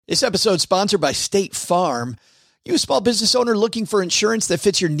This episode is sponsored by State Farm. You a small business owner looking for insurance that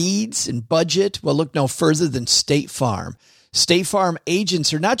fits your needs and budget? Well, look no further than State Farm. State Farm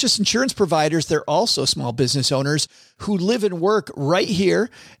agents are not just insurance providers, they're also small business owners who live and work right here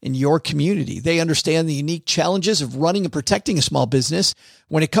in your community. They understand the unique challenges of running and protecting a small business.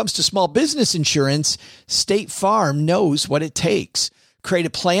 When it comes to small business insurance, State Farm knows what it takes. Create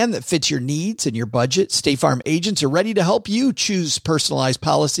a plan that fits your needs and your budget. State Farm agents are ready to help you choose personalized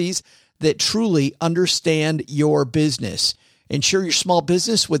policies that truly understand your business. Insure your small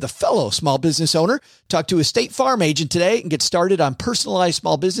business with a fellow small business owner. Talk to a State Farm agent today and get started on personalized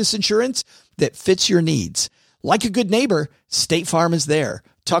small business insurance that fits your needs. Like a good neighbor, State Farm is there.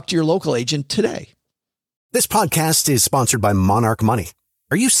 Talk to your local agent today. This podcast is sponsored by Monarch Money.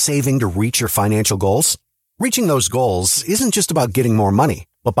 Are you saving to reach your financial goals? Reaching those goals isn't just about getting more money,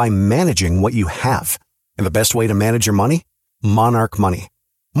 but by managing what you have. And the best way to manage your money? Monarch Money.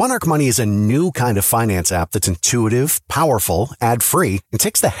 Monarch Money is a new kind of finance app that's intuitive, powerful, ad-free, and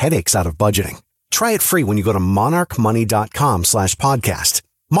takes the headaches out of budgeting. Try it free when you go to monarchmoney.com/podcast.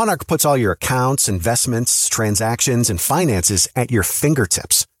 Monarch puts all your accounts, investments, transactions, and finances at your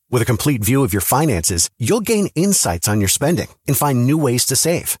fingertips. With a complete view of your finances, you'll gain insights on your spending and find new ways to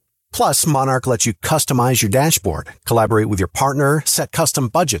save. Plus, Monarch lets you customize your dashboard, collaborate with your partner, set custom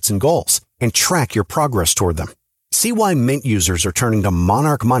budgets and goals, and track your progress toward them. See why Mint users are turning to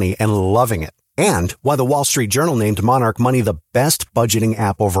Monarch Money and loving it, and why the Wall Street Journal named Monarch Money the best budgeting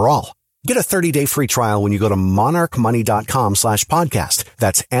app overall. Get a 30-day free trial when you go to monarchmoney.com/podcast.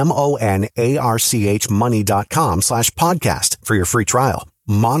 That's MONARCH money.com/podcast for your free trial.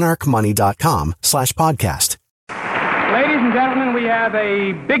 monarchmoney.com/podcast. Ladies and gentlemen, we have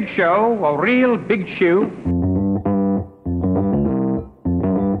a big show, a real big shoe.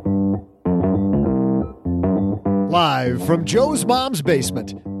 Live from Joe's mom's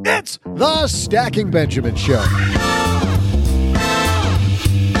basement, it's the Stacking Benjamin Show.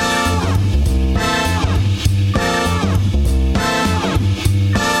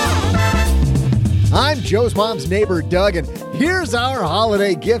 I'm Joe's mom's neighbor, Doug, and here's our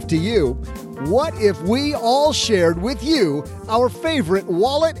holiday gift to you. What if we all shared with you our favorite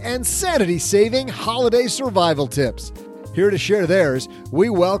wallet and sanity-saving holiday survival tips? Here to share theirs,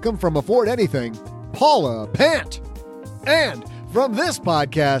 we welcome from Afford Anything, Paula Pant. And from this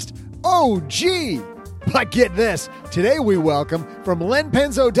podcast, OG. But get this, today we welcome from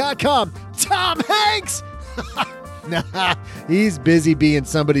lenpenzo.com, Tom Hanks. Nah, he's busy being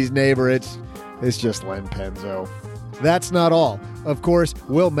somebody's neighbor. It's just Len Penzo. That's not all. Of course,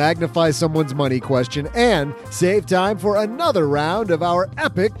 we'll magnify someone's money question and save time for another round of our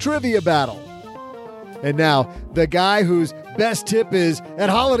epic trivia battle. And now, the guy whose best tip is, at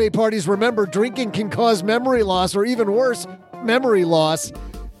holiday parties, remember drinking can cause memory loss, or even worse, memory loss,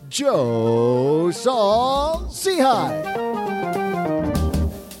 Joe Saul-Sehy.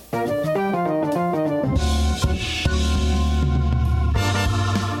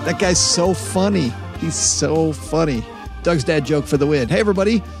 That guy's so funny. He's so funny. Doug's dad joke for the win. Hey,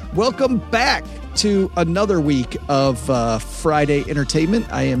 everybody. Welcome back to another week of Friday Entertainment.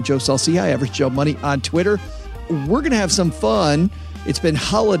 I am Joe Saul-Sehy, Average Joe Money on Twitter. We're going to have some fun. It's been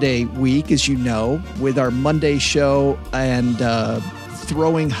holiday week, as you know, with our Monday show and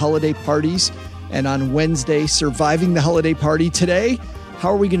throwing holiday parties. And on Wednesday, surviving the holiday party. Today, how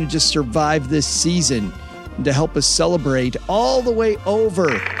are we going to just survive this season? And to help us celebrate all the way over,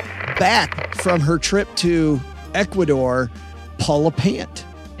 back from her trip to Ecuador, Paula Pant.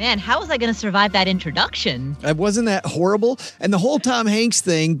 Man, how was I going to survive that introduction? Wasn't that horrible? And the whole Tom Hanks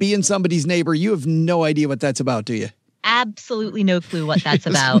thing, being somebody's neighbor, you have no idea what that's about, do you? Absolutely no clue what that's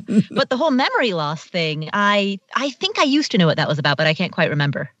about. But the whole memory loss thing, I think I used to know what that was about, but I can't quite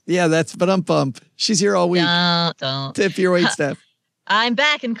remember. Yeah, that's bump. She's here all week. Don't. Tip your wait staff. I'm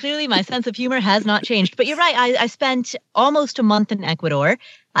back, and clearly my sense of humor has not changed. But you're right. I spent almost a month in Ecuador.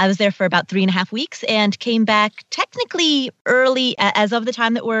 I was there for about 3.5 weeks and came back technically early, as of the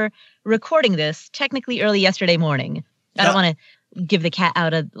time that we're recording this, technically early yesterday morning. I don't want to let the cat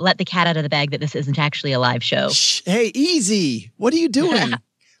out of the bag that this isn't actually a live show. Hey, easy. What are you doing?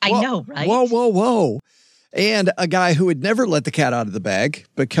 I know, right? Whoa. And a guy who would never let the cat out of the bag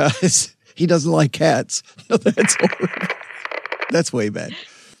because he doesn't like cats. No, that's horrible. That's way bad.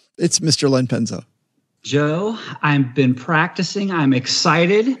 It's Mr. Len Penzo. Joe, I've been practicing. I'm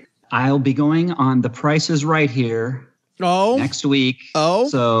excited. I'll be going on The Price is Right here next week.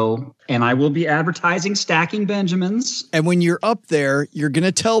 And I will be advertising Stacking Benjamins. And when you're up there, you're going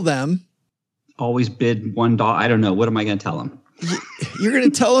to tell them. Always bid $1. I don't know. What am I going to tell them? You're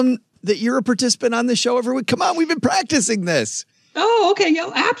going to tell them that you're a participant on the show every week. Come on, we've been practicing this. Oh, okay. Yeah,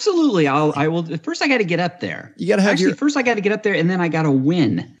 absolutely. I will. First, I got to get up there. You got to have First, I got to get up there, and then I got to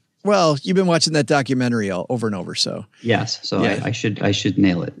win. Well, you've been watching that documentary over and over, so yes. So yeah. I should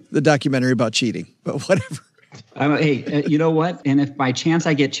nail it. The documentary about cheating, but whatever. Hey, you know what? And if by chance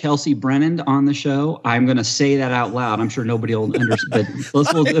I get Chelsea Brennan on the show, I'm going to say that out loud. I'm sure nobody will understand.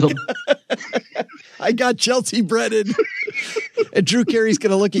 But I got Chelsea Brennan, and Drew Carey's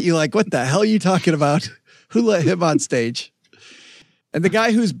going to look at you like, "What the hell are you talking about? Who let him on stage?" And the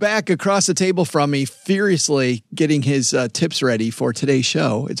guy who's back across the table from me, furiously getting his tips ready for today's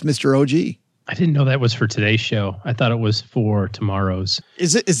show, it's Mr. OG. I didn't know that was for today's show. I thought it was for tomorrow's.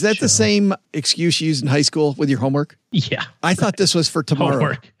 Is that show. The same excuse you used in high school with your homework? Yeah. I thought this was for tomorrow.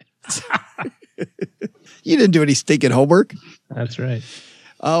 Homework. You didn't do any stinking homework. That's right.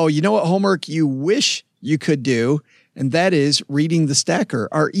 Oh, you know what homework you wish you could do? And that is reading the Stacker.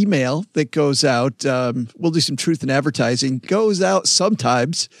 Our email that goes out, we'll do some truth in advertising, goes out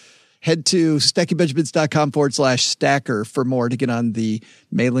sometimes. Head to stackingbenjamins.com/stacker for more to get on the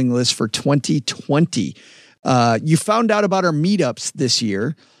mailing list for 2020. You found out about our meetups this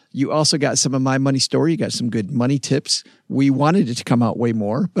year. You also got some of my money story. You got some good money tips. We wanted it to come out way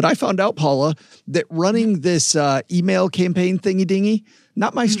more, but I found out, Paula, that running this email campaign thingy-dingy,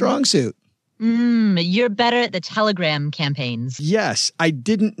 not my strong suit. You're better at the Telegram campaigns. Yes. I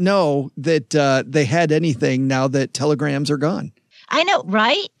didn't know that they had anything now that Telegrams are gone. I know,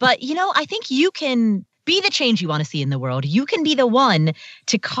 right? But, I think you can be the change you want to see in the world. You can be the one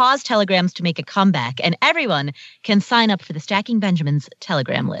to cause Telegrams to make a comeback, and everyone can sign up for the Stacking Benjamins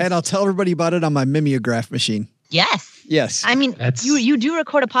Telegram list. And I'll tell everybody about it on my mimeograph machine. Yes. I mean, you do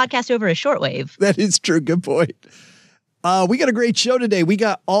record a podcast over a shortwave. That is true. Good point. We got a great show today. We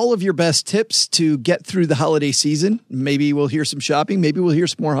got all of your best tips to get through the holiday season. Maybe we'll hear some shopping. Maybe we'll hear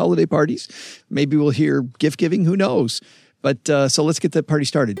some more holiday parties. Maybe we'll hear gift giving. Who knows? But so let's get that party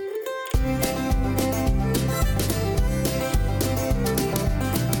started.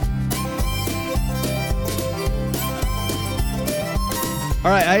 All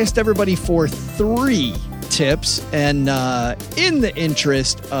right. I asked everybody for 3 tips. And in the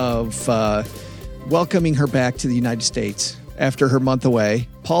interest of welcoming her back to the United States after her month away,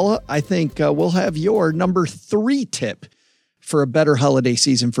 Paula, I think we'll have your number 3 tip for a better holiday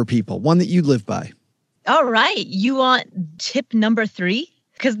season for people, one that you live by. All right. You want tip number 3?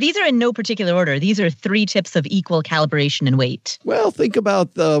 Because these are in no particular order. These are 3 tips of equal calibration and weight. Well, think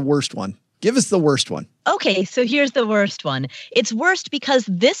about the worst one. Give us the worst one. Okay, so here's the worst one. It's worst because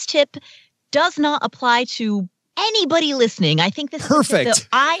this tip does not apply to anybody listening. I think this Perfect. is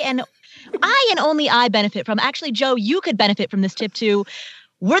I and only I benefit from. Actually, Joe, you could benefit from this tip too.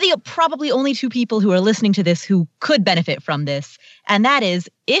 We're the probably only 2 people who are listening to this who could benefit from this. And that is,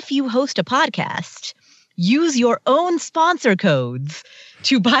 if you host a podcast, use your own sponsor codes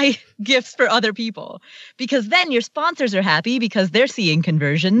to buy gifts for other people, because then your sponsors are happy because they're seeing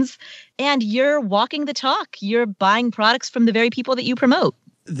conversions and you're walking the talk. You're buying products from the very people that you promote.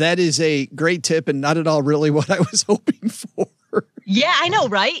 That is a great tip and not at all really what I was hoping for. Yeah, I know,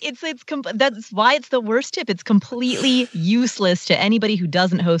 right? That's why it's the worst tip. It's completely useless to anybody who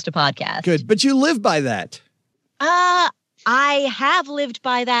doesn't host a podcast. Good, but you live by that. I have lived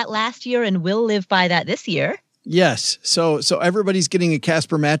by that last year and will live by that this year. Yes. So everybody's getting a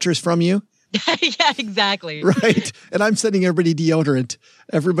Casper mattress from you? Yeah, exactly. Right. And I'm sending everybody deodorant.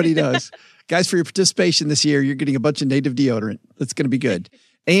 Everybody does. Guys, for your participation this year, you're getting a bunch of native deodorant. That's going to be good.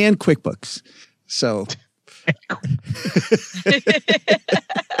 And QuickBooks. So.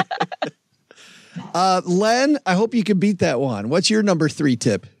 Len, I hope you can beat that one. What's your number 3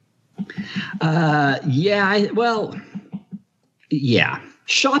 tip? Yeah.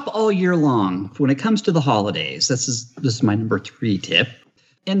 Shop all year long when it comes to the holidays. This is my number 3 tip.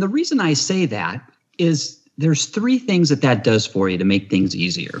 And the reason I say that is there's 3 things that does for you to make things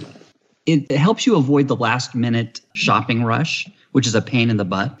easier. It helps you avoid the last minute shopping rush, which is a pain in the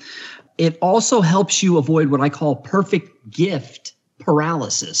butt. It also helps you avoid what I call perfect gift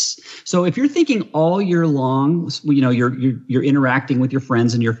paralysis. So if you're thinking all year long, you're interacting with your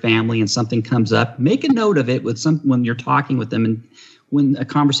friends and your family and something comes up, make a note of it when you're talking with them, and when a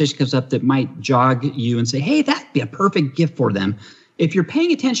conversation comes up that might jog you and say, hey, that'd be a perfect gift for them. If you're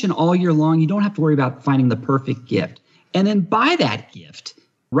paying attention all year long, you don't have to worry about finding the perfect gift. And then buy that gift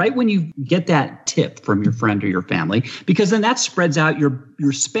right when you get that tip from your friend or your family, because then that spreads out your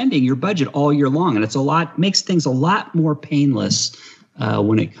spending, your budget all year long. And makes things a lot more painless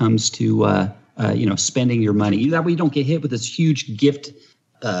when it comes to spending your money. That way you don't get hit with this huge gift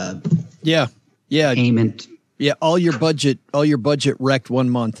payment. Yeah, all your budget wrecked one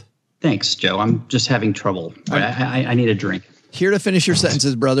month. Thanks, Joe. I'm just having trouble. I need a drink. Here to finish your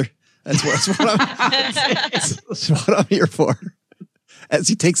sentences, brother. That's what I'm here for. As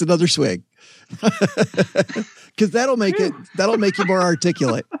he takes another swig. Because that'll make you more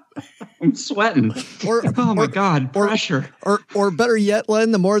articulate. I'm sweating. Oh my God, pressure. Or better yet,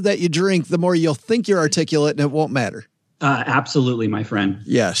 Len, the more that you drink, the more you'll think you're articulate and it won't matter. Absolutely, my friend.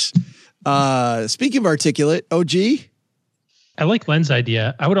 Yes. Speaking of articulate, OG? I like Len's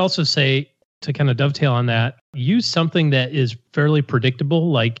idea. I would also say, to kind of dovetail on that, use something that is fairly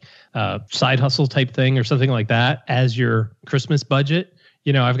predictable, like a side hustle type thing or something like that as your Christmas budget.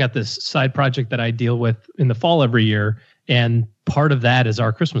 You know, I've got this side project that I deal with in the fall every year, and part of that is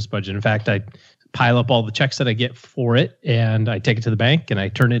our Christmas budget. In fact, I pile up all the checks that I get for it, and I take it to the bank, and I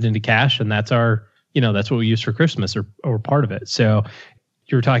turn it into cash, and that's our, that's what we use for Christmas or part of it. So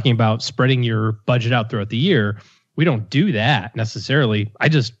you're talking about spreading your budget out throughout the year. We don't do that necessarily. I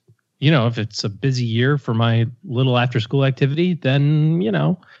just, if it's a busy year for my little after school activity, then,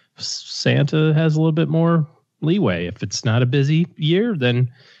 Santa has a little bit more leeway. If it's not a busy year,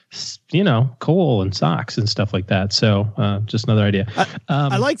 then, coal and socks and stuff like that. So just another idea.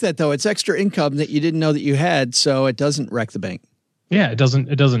 I like that, though. It's extra income that you didn't know that you had, so it doesn't wreck the bank. Yeah, it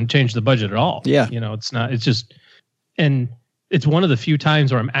doesn't change the budget at all. Yeah. It's just, and it's one of the few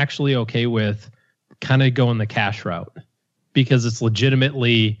times where I'm actually okay with kind of going the cash route, because it's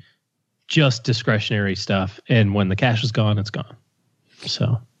legitimately just discretionary stuff. And when the cash is gone, it's gone.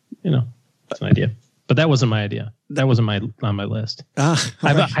 So, it's an idea. But that wasn't my idea. That wasn't on my list.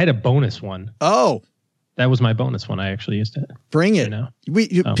 I had a bonus one. Oh. That was my bonus one. I actually used it. Bring it.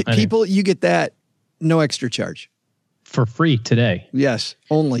 People, you get that, no extra charge. For free today. Yes,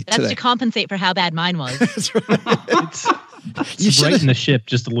 only That's today. to compensate for how bad mine was. That's right. It's righting the ship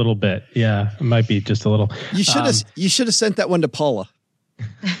just a little bit. Yeah, it might be just a little. You should have sent that one to Paula.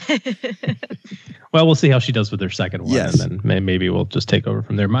 Well, we'll see how she does with her second one, yes. And then maybe we'll just take over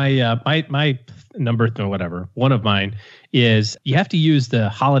from there. My number, whatever, one of mine is you have to use the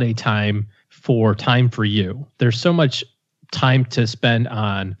holiday time for you. There's so much time to spend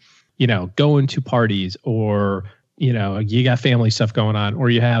on, going to parties, or you got family stuff going on, or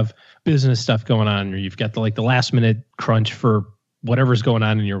you have business stuff going on, or you've got the last minute crunch for whatever's going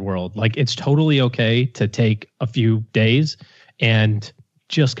on in your world. Like, it's totally okay to take a few days and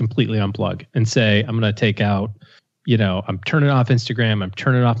just completely unplug and say, I'm going to take out, I'm turning off Instagram. I'm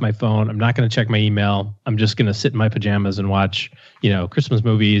turning off my phone. I'm not going to check my email. I'm just going to sit in my pajamas and watch, Christmas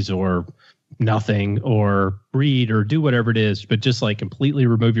movies or nothing, or read or do whatever it is, but just completely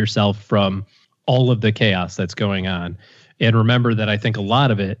remove yourself from all of the chaos that's going on. And remember that I think a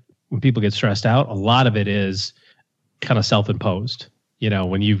lot of it, when people get stressed out, a lot of it is kind of self-imposed.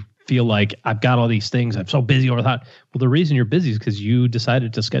 When you feel like I've got all these things, I'm so busy over that. Well, the reason you're busy is because you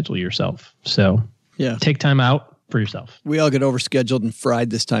decided to schedule yourself. So yeah, take time out for yourself. We all get overscheduled and fried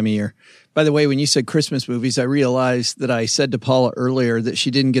this time of year. By the way, when you said Christmas movies, I realized that I said to Paula earlier that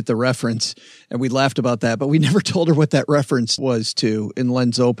she didn't get the reference, and we laughed about that, but we never told her what that reference was to in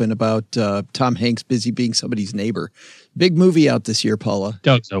Len's Open about Tom Hanks busy being somebody's neighbor. Big movie out this year, Paula.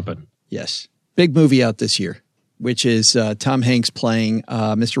 Doug's Open. Yes. Big movie out this year, which is Tom Hanks playing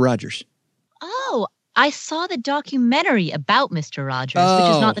Mr. Rogers. Oh, I saw the documentary about Mr. Rogers,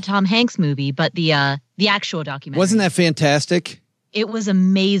 which is not the Tom Hanks movie, but the actual documentary. Wasn't that fantastic? It was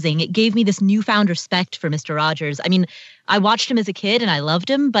amazing. It gave me this newfound respect for Mr. Rogers. I mean, I watched him as a kid and I loved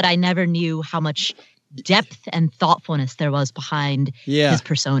him, but I never knew how much depth and thoughtfulness there was behind his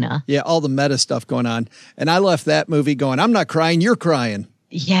persona. Yeah, all the meta stuff going on. And I left that movie going, I'm not crying, you're crying.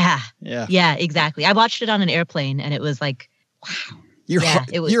 Yeah, exactly. I watched it on an airplane and it was like, wow.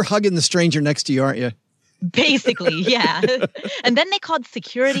 You're hugging the stranger next to you, aren't you? Basically, yeah. And then they called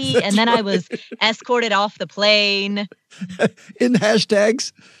security, and then I was escorted off the plane. In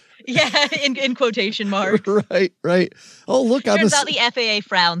hashtags? Yeah, in quotation marks. Right. Oh, look. Turns out the FAA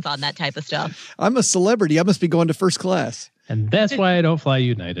frowns on that type of stuff. I'm a celebrity. I must be going to first class. And that's why I don't fly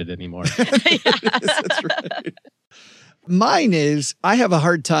United anymore. That's right. Mine is, I have a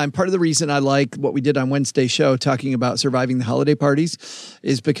hard time. Part of the reason I like what we did on Wednesday's show, talking about surviving the holiday parties,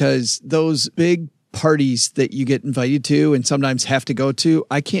 is because those big parties that you get invited to and sometimes have to go to,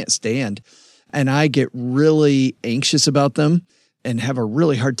 I can't stand. And I get really anxious about them and have a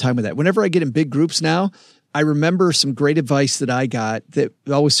really hard time with that. Whenever I get in big groups now, I remember some great advice that I got that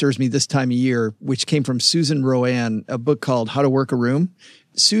always serves me this time of year, which came from Susan Rowan, a book called How to Work a Room.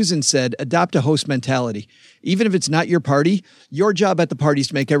 Susan said, adopt a host mentality. Even if it's not your party, your job at the party is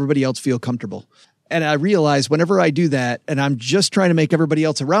to make everybody else feel comfortable. And I realize whenever I do that, and I'm just trying to make everybody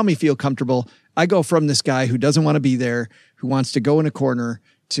else around me feel comfortable, I go from this guy who doesn't want to be there, who wants to go in a corner,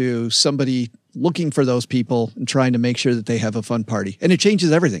 to somebody looking for those people and trying to make sure that they have a fun party. And it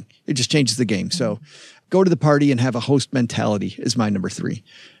changes everything. It just changes the game. So go to the party and have a host mentality is my number 3.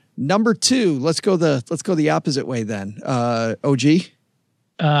 Number 2, let's go the opposite way then. OG?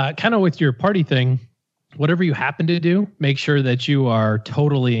 Kind of with your party thing, whatever you happen to do, make sure that you are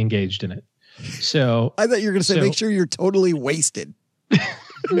totally engaged in it. So I thought you were going to say, make sure you're totally wasted.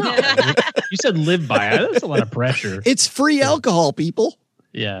 No, you said live by it. That's a lot of pressure. It's free alcohol, people.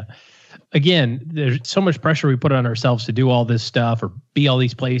 Yeah. Again, there's so much pressure we put on ourselves to do all this stuff or be all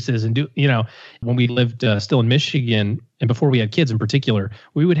these places and do, when we lived still in Michigan and before we had kids in particular,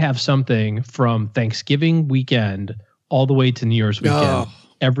 we would have something from Thanksgiving weekend all the way to New Year's weekend. Oh.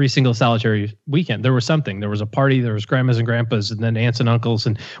 Every single solitary weekend, there was something. There was a party, there was grandmas and grandpas and then aunts and uncles.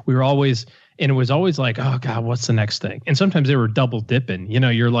 And we were always, and it was always like, oh God, what's the next thing? And sometimes they were double dipping.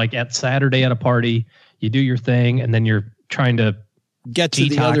 You're like at Saturday at a party, you do your thing, and then you're trying to get to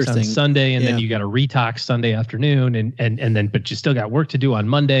the other thing on Sunday, and then you got to retox Sunday afternoon, and then but you still got work to do on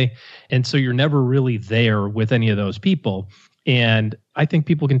Monday, and so you're never really there with any of those people. And I think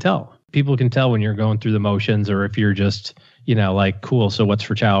people can tell. People can tell when you're going through the motions, or if you're just like, cool, so what's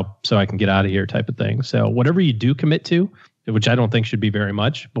for chow, so I can get out of here type of thing. So whatever you do commit to, which I don't think should be very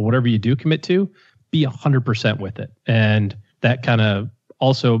much, but whatever you do commit to, be 100% with it, and that kind of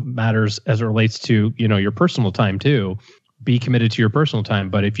also matters as it relates to your personal time too. Be committed to your personal time.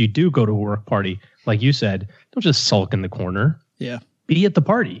 But if you do go to a work party, like you said, don't just sulk in the corner. Yeah. Be at the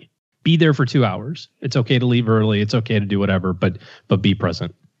party. Be there for 2 hours. It's okay to leave early. It's okay to do whatever, but be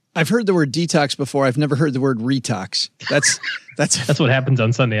present. I've heard the word detox before. I've never heard the word retox. That's what happens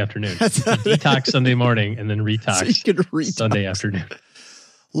on Sunday afternoon. Detox Sunday morning and then retox, so you can retox Sunday afternoon.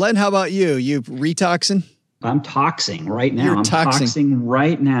 Len, how about you? You retoxing? I'm toxing right now. I'm toxing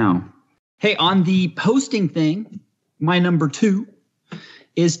right now. Hey, on the posting thing, my number 2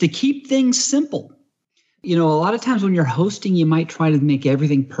 is to keep things simple. A lot of times when you're hosting, you might try to make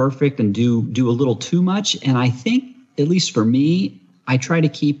everything perfect and do a little too much. And I think, at least for me,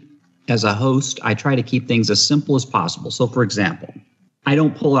 as a host, I try to keep things as simple as possible. So, for example, I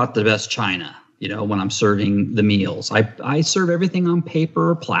don't pull out the best china, when I'm serving the meals. I serve everything on paper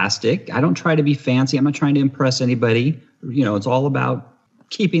or plastic. I don't try to be fancy. I'm not trying to impress anybody. It's all about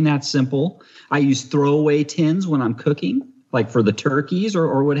keeping that simple. I use throwaway tins when I'm cooking, like for the turkeys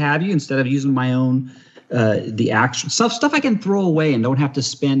or what have you, instead of using my own, the actual stuff I can throw away and don't have to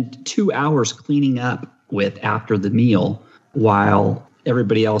spend 2 hours cleaning up with after the meal while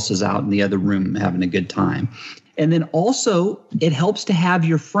everybody else is out in the other room having a good time. And then also, it helps to have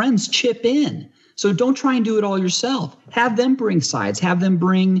your friends chip in. So don't try and do it all yourself. Have them bring sides. Have them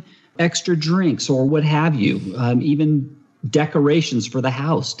bring extra drinks or what have you. Even decorations for the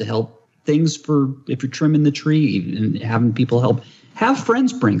house to help things for if you're trimming the tree and having people help. Have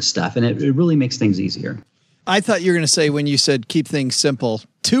friends bring stuff, and it really makes things easier. I thought you were going to say, when you said keep things simple,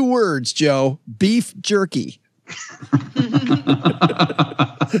 2 words, Joe: beef jerky. That's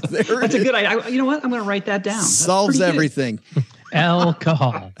a good idea. You know what? I'm going to write that down. Solves everything.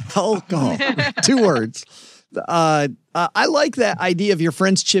 Alcohol. 2 words. I like that idea of your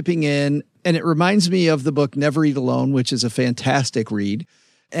friends chipping in, and it reminds me of the book Never Eat Alone, which is a fantastic read.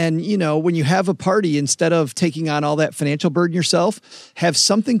 And, when you have a party, instead of taking on all that financial burden yourself, have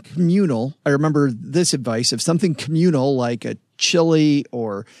something communal. I remember this advice of something communal, like a chili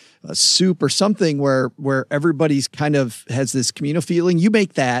or a soup or something where everybody's kind of has this communal feeling. You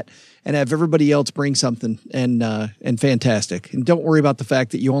make that and have everybody else bring something and fantastic. And don't worry about the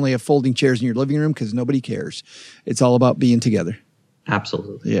fact that you only have folding chairs in your living room, because nobody cares. It's all about being together.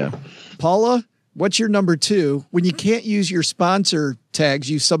 Absolutely. Yeah. Paula, what's your number 2? When you can't use your sponsor tags,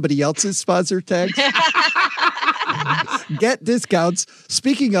 use somebody else's sponsor tags. Get discounts.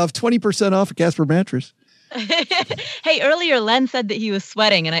 Speaking of, 20% off a Casper mattress. Hey, earlier Len said that he was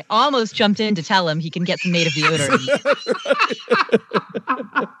sweating, and I almost jumped in to tell him he can get some native deodorant.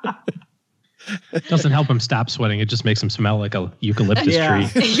 It doesn't help him stop sweating. It just makes him smell like a eucalyptus tree.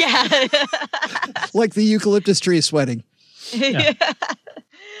 Yeah. Like the eucalyptus tree is sweating. Yeah.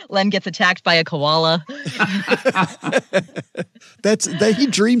 Len gets attacked by a koala. He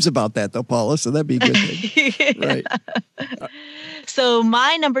dreams about that though, Paula, so that'd be a good thing. Right. So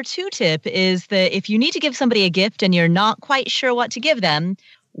my number 2 tip is that if you need to give somebody a gift and you're not quite sure what to give them,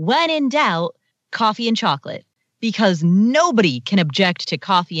 when in doubt, coffee and chocolate. Because nobody can object to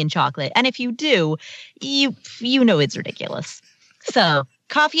coffee and chocolate. And if you do, you know it's ridiculous. So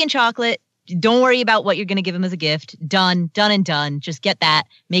coffee and chocolate. Don't worry about what you're going to give them as a gift. Done and done. Just get that,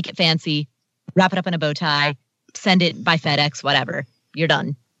 make it fancy, wrap it up in a bow tie, send it by FedEx, whatever. You're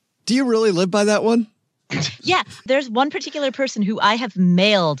done. Do you really live by that one? Yeah, there's one particular person who I have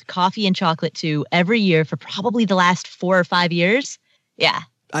mailed coffee and chocolate to every year for probably the last 4 or 5 years. Yeah.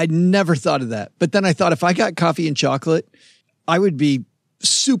 I never thought of that. But then I thought if I got coffee and chocolate, I would be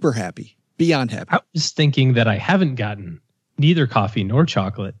super happy, beyond happy. I was thinking that I haven't gotten neither coffee nor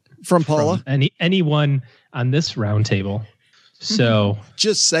chocolate from Paula, from anyone on this roundtable. So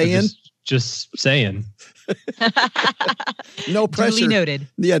just saying, just saying. No pressure. Duly noted.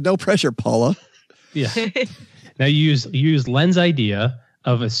 Yeah, no pressure, Paula. Yeah. Now you use Len's idea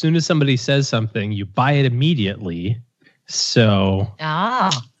of as soon as somebody says something, you buy it immediately. So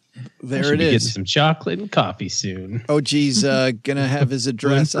there it is. Getting some chocolate and coffee soon. OG's gonna have his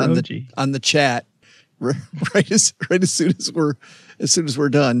address on the chat right as soon as we're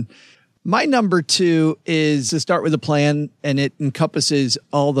done. My number 2 is to start with a plan, and it encompasses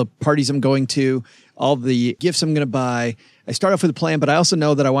all the parties I'm going to, all the gifts I'm going to buy. I start off with a plan, but I also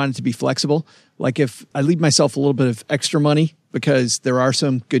know that I want it to be flexible. Like if I leave myself a little bit of extra money because there are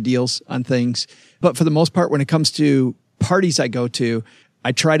some good deals on things. But for the most part, when it comes to parties I go to,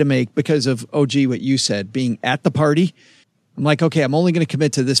 I try to make, because of OG, what you said, being at the party, I'm like, okay, I'm only going to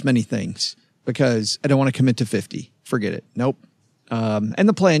commit to this many things because I don't want to commit to 50. Forget it. Nope. And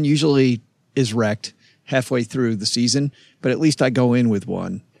the plan usually is wrecked halfway through the season, but at least I go in with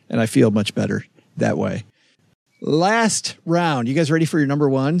one and I feel much better that way. Last round. You guys ready for your number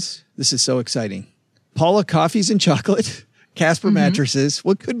 1s? This is so exciting. Paula, coffees and chocolate. Casper mattresses.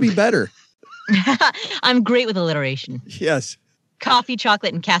 What could be better? I'm great with alliteration. Yes. Coffee,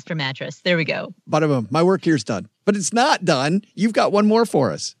 chocolate, and Casper mattress. There we go. Bada-boom. My work here's done. But it's not done. You've got one more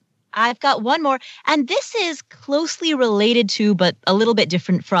for us. I've got one more, and this is closely related to, but a little bit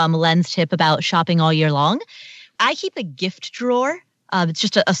different from Len's tip about shopping all year long. I keep a gift drawer. It's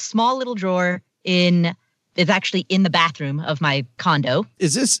just a small little drawer it's actually in the bathroom of my condo.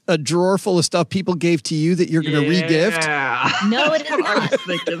 Is this a drawer full of stuff people gave to you that you're going to re-gift? No, it is not. I was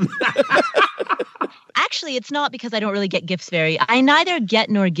thinking Actually, it's not, because I don't really get gifts I neither get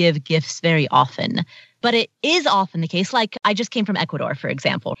nor give gifts very often. But it is often the case. Like I just came from Ecuador, for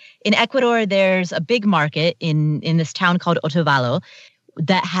example. In Ecuador, there's a big market in this town called Otavalo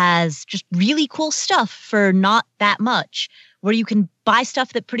that has just really cool stuff for not that much, where you can buy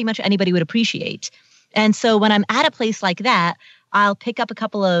stuff that pretty much anybody would appreciate. And so when I'm at a place like that, I'll pick up a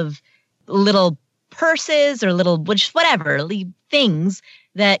couple of little purses or whatever things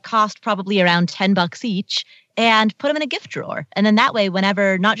that cost probably around $10 each, and put them in a gift drawer. And then that way,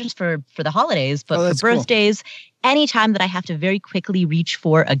 whenever, not just for the holidays, but for birthdays, anytime that I have to very quickly reach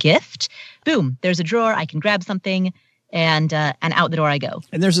for a gift, boom, there's a drawer. I can grab something and out the door I go.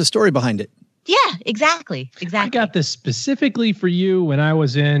 And there's a story behind it. Yeah, exactly. I got this specifically for you when I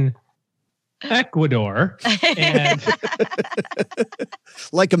was in Ecuador. And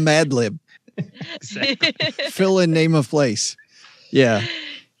like a Mad Lib. Exactly. Fill in name of place. Yeah.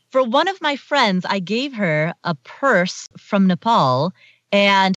 For one of my friends, I gave her a purse from Nepal,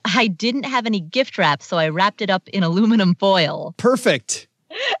 and I didn't have any gift wrap, so I wrapped it up in aluminum foil. Perfect.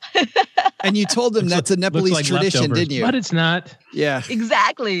 And you told them that's a Nepalese tradition, leftovers, didn't you? But it's not. Yeah.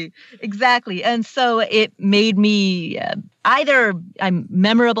 Exactly. And so it made me either I'm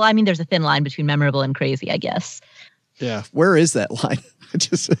memorable. I mean, there's a thin line between memorable and crazy, I guess. Yeah. Where is that line?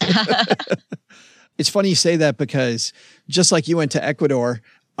 It's funny you say that, because just like you went to Ecuador,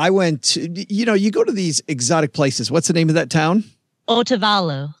 I went to, you go to these exotic places. What's the name of that town?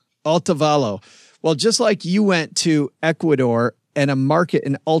 Otavalo. Well, just like you went to Ecuador and a market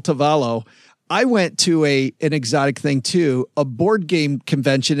in Otavalo, I went to an exotic thing too, a board game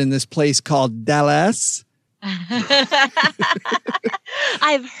convention in this place called Dallas.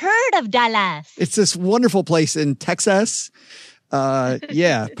 I've heard of Dallas. It's this wonderful place in Texas. Part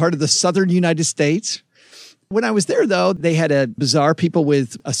of the southern United States. When I was there, though, they had a bazaar, people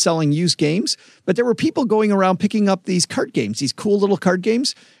with selling used games, but there were people going around picking up these card games, these cool little card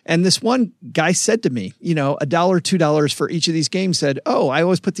games. And this one guy said to me, $1, $2 for each of these games, said, "Oh, I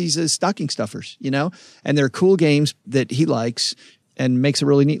always put these as stocking stuffers, and they're cool games that he likes and makes a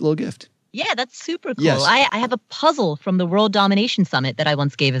really neat little gift." Yeah, that's super cool. Yes. I have a puzzle from the World Domination Summit that I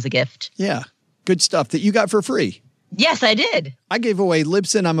once gave as a gift. Yeah, good stuff that you got for free. Yes, I did. I gave away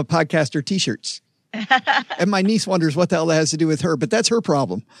Libsyn, I'm a Podcaster t-shirts. And my niece wonders what the hell that has to do with her, but that's her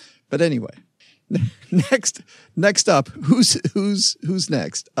problem. But anyway, next up, who's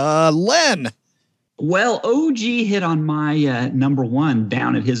next? Len. Well, OG hit on my number 1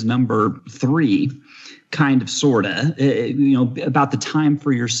 down at his number 3, kind of, sorta, about the time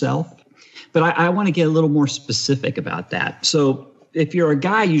for yourself. But I want to get a little more specific about that. So if you're a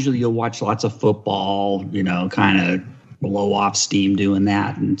guy, usually you'll watch lots of football, kind of blow off steam doing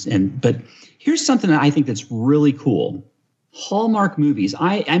that. But here's something that I think that's really cool. Hallmark movies.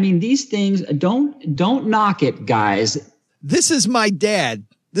 I mean, these things, don't knock it, guys. This is my dad.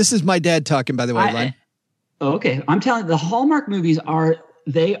 This is my dad talking, by the way, Len. Okay. I'm telling you, the Hallmark movies are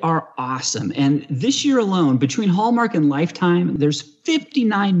awesome. And this year alone, between Hallmark and Lifetime, there's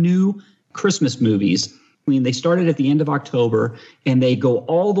 59 new Christmas movies. I mean, they started at the end of October and they go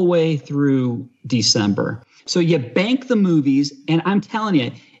all the way through December. So you bank the movies, and I'm telling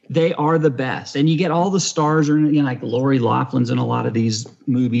you, they are the best. And you get all the stars, like Lori Loughlin's in a lot of these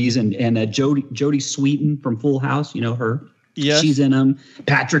movies, and Jodie Sweetin from Full House, her. Yes. She's in them.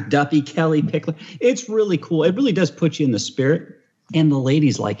 Patrick Duffy, Kelly Pickler. It's really cool. It really does put you in the spirit. And the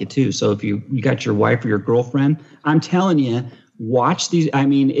ladies like it too. So if you got your wife or your girlfriend, I'm telling you, watch these. I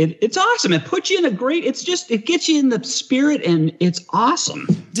mean, it's awesome. It puts you in it gets you in the spirit, and it's awesome.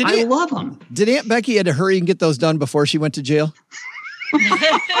 I love them. Did Aunt Becky had to hurry and get those done before she went to jail?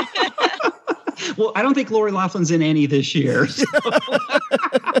 Well, I don't think Lori Loughlin's in any this year. So.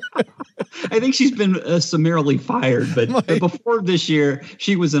 I think she's been summarily fired, but before this year,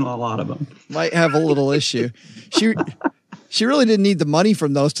 she was in a lot of them. Might have a little issue. She really didn't need the money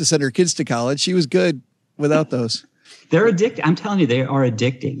from those to send her kids to college. She was good without those. They're addicting. I'm telling you, they are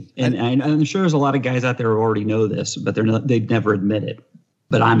addicting. And I'm sure there's a lot of guys out there who already know this, but they'd never admit it.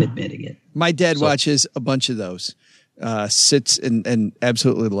 But I'm admitting it. My dad watches a bunch of those, sits and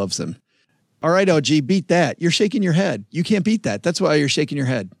absolutely loves them. All right, OG, beat that. You're shaking your head. You can't beat that. That's why you're shaking your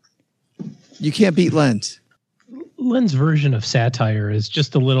head. You can't beat Len's. Len's version of satire is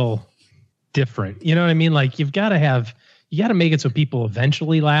just a little different. You know what I mean? Like you got to make it so people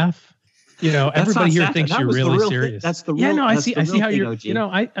eventually laugh. Everybody here thinks you're really serious. That's the real. Yeah, no, I see how you're. OG.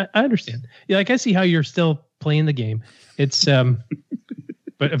 I understand. Yeah, like I see how you're still playing the game. It's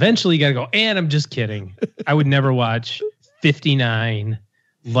but eventually you got to go. And I'm just kidding. I would never watch 59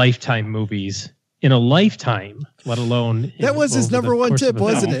 Lifetime movies in a lifetime, let alone. That was his number one tip,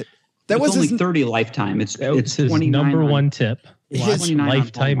 wasn't it? That was only 30 Lifetime. It's his number one tip. Watch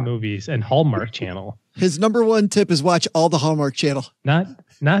Lifetime movies and Hallmark Channel. His number one tip is watch all the Hallmark Channel.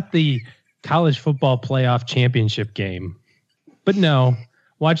 Not the college football playoff championship game, but no,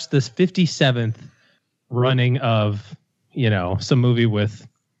 watch this 57th running of some movie with.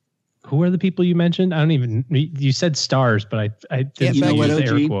 Who are the people you mentioned? You said stars, but I didn't use the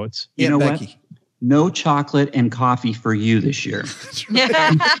air quotes. You know what? No chocolate and coffee for you this year.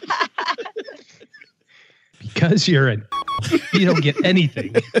 Because you don't get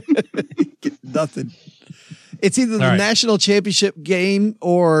anything. Get nothing. It's either the national championship game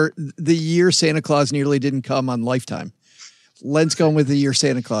or the year Santa Claus nearly didn't come on Lifetime. Len's going with the year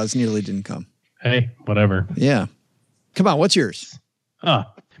Santa Claus nearly didn't come. Hey, whatever. Yeah. Come on, what's yours?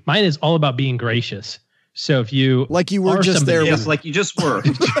 Mine is all about being gracious. So if you like you were just there, yes, like you just were,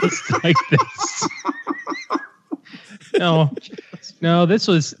 just like this. No, this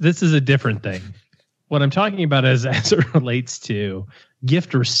is a different thing. What I'm talking about is as it relates to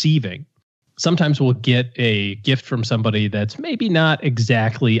gift receiving. Sometimes we'll get a gift from somebody that's maybe not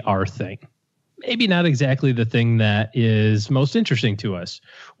exactly our thing. Maybe not exactly the thing that is most interesting to us,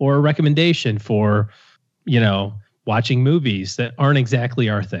 or a recommendation for, watching movies that aren't exactly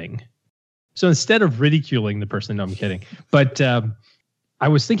our thing. So instead of ridiculing the person, no, I'm kidding. But I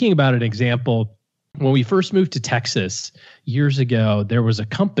was thinking about an example. When we first moved to Texas years ago, there was a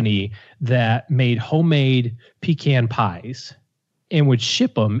company that made homemade pecan pies and would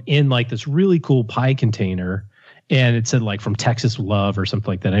ship them in like this really cool pie container. And it said like from Texas Love or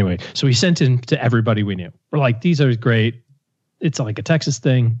something like that. Anyway, so we sent in to everybody we knew. We're like, these are great. It's like a Texas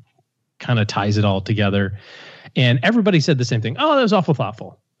thing, kind of ties it all together. And everybody said the same thing. Oh, that was awful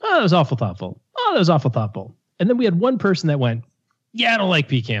thoughtful. Oh, that was awful thoughtful. Oh, that was awful thoughtful. And then we had one person that went, yeah, I don't like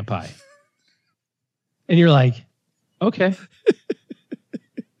pecan pie. And you're like, okay,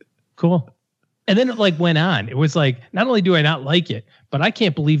 cool. And then it went on. It was like, not only do I not like it, but I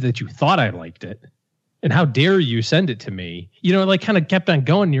can't believe that you thought I liked it. And how dare you send it to me? It kind of kept on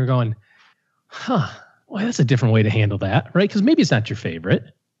going. And you're going, well, that's a different way to handle that, right? Because maybe it's not your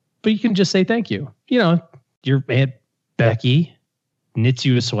favorite, but you can just say thank you. Your Aunt Becky knits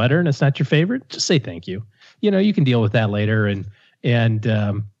you a sweater and it's not your favorite. Just say thank you. You can deal with that later.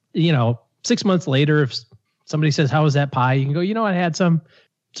 And 6 months later, if somebody says, how was that pie? You can go, I had some.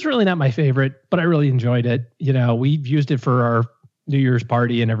 It's really not my favorite, but I really enjoyed it. We've used it for our New Year's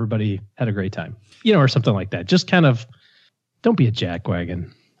party and everybody had a great time, or something like that. Just kind of don't be a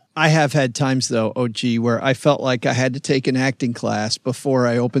jackwagon. I have had times though, OG, where I felt like I had to take an acting class before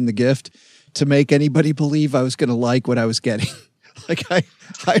I opened the gift to make anybody believe I was going to like what I was getting. Like I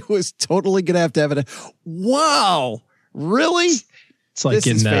was totally going to have it. Wow. Really? It's like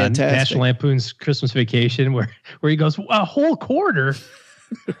in National Lampoon's Christmas Vacation where he goes, a whole quarter.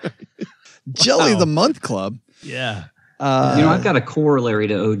 Jelly the Month Club. Yeah. I've got a corollary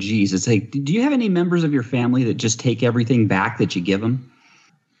to OGs. It's like, do you have any members of your family that just take everything back that you give them?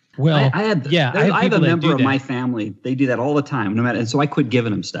 Well, I have a member of my family. They do that all the time, and so I quit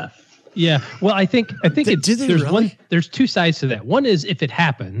giving them stuff. Yeah. Well, I think there's two sides to that. One is if it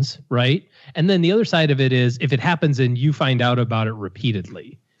happens, right? And then the other side of it is if it happens and you find out about it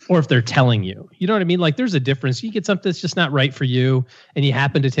repeatedly, or if they're telling you. You know what I mean? Like there's a difference. You get something that's just not right for you and you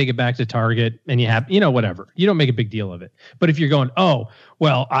happen to take it back to Target and you have, whatever. You don't make a big deal of it. But if you're going, oh,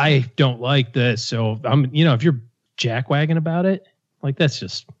 well, I don't like this. So if you're jackwagging about it, like that's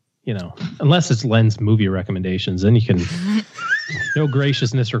just, unless it's Len's movie recommendations, then you can, no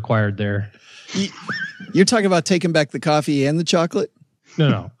graciousness required there. You're talking about taking back the coffee and the chocolate?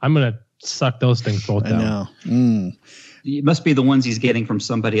 No. I'm going to suck those things both down. I know. It must be the ones he's getting from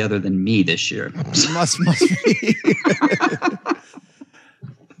somebody other than me this year. must be.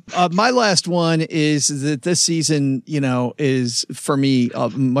 My last one is that this season, is for me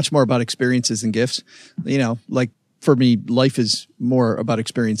much more about experiences than gifts. Like for me, life is more about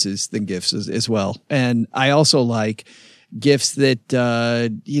experiences than gifts as well. And I also like gifts that,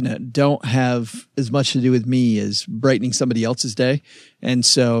 don't have as much to do with me as brightening somebody else's day. And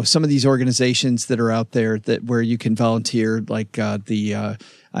so some of these organizations that are out there where you can volunteer, like,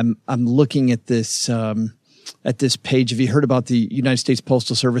 I'm looking at this page. Have you heard about the United States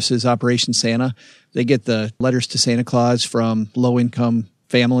Postal Service's Operation Santa? They get the letters to Santa Claus from low income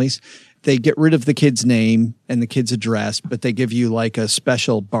families. They get rid of the kid's name and the kid's address, but they give you like a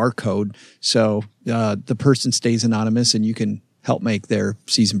special barcode. So the person stays anonymous and you can help make their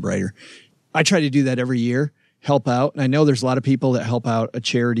season brighter. I try to do that every year, help out. And I know there's a lot of people that help out a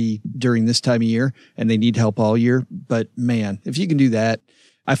charity during this time of year and they need help all year. But man, if you can do that,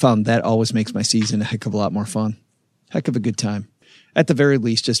 I found that always makes my season a heck of a lot more fun. Heck of a good time. At the very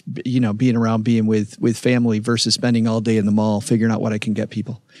least, just, being around, being with family versus spending all day in the mall, figuring out what I can get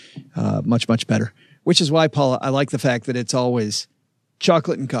people. Much, much better. Which is why, Paula, I like the fact that it's always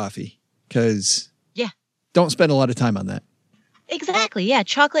chocolate and coffee because don't spend a lot of time on that. Exactly. Yeah.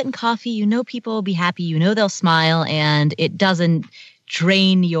 Chocolate and coffee, people will be happy, they'll smile, and it doesn't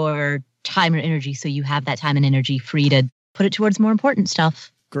drain your time or energy. So you have that time and energy free to put it towards more important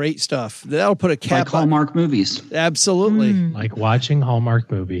stuff. Great stuff. That'll put a cap like Hallmark movies. Absolutely. Like watching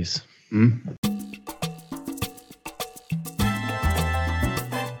Hallmark movies. Well,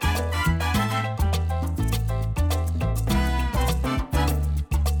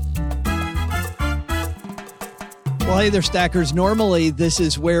 hey there, Stackers. Normally, this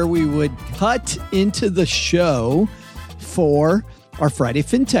is where we would cut into the show for our Friday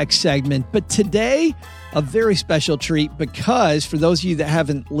FinTech segment. But today, a very special treat because for those of you that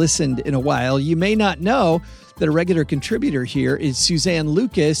haven't listened in a while, you may not know that a regular contributor here is Suzanne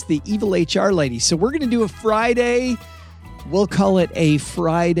Lucas, the evil HR lady. So we're going to do a Friday, we'll call it a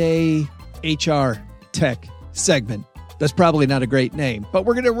Friday HR Tech segment. That's probably not a great name, but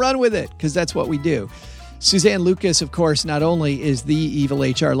we're going to run with it because that's what we do. Suzanne Lucas, of course, not only is the evil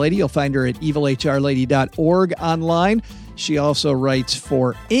HR lady, you'll find her at evilhrlady.org online. She also writes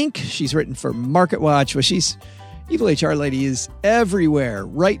for Inc. She's written for MarketWatch. Well, Evil HR Lady is everywhere.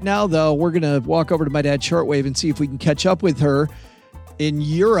 Right now, though, we're going to walk over to my dad's shortwave and see if we can catch up with her in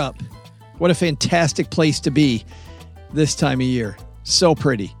Europe. What a fantastic place to be this time of year. So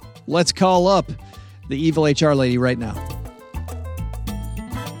pretty. Let's call up the Evil HR Lady right now.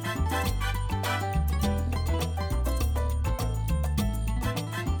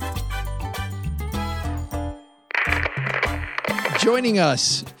 Joining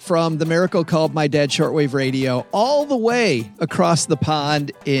us from the miracle called My Dad Shortwave Radio, all the way across the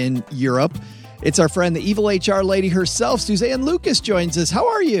pond in Europe, it's our friend, the evil HR lady herself, Suzanne Lucas, joins us. How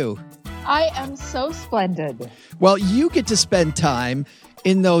are you? I am so splendid. Well, you get to spend time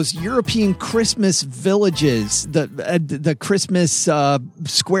in those European Christmas villages, the Christmas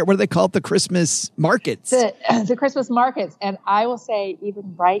square. What do they call it? The Christmas markets. The Christmas markets. And I will say,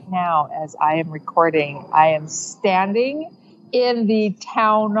 even right now, as I am recording, I am standing in the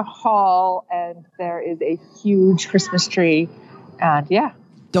town hall, and there is a huge Christmas tree. And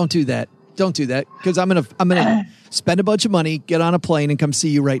don't do that. Don't do that, because I'm gonna spend a bunch of money, get on a plane, and come see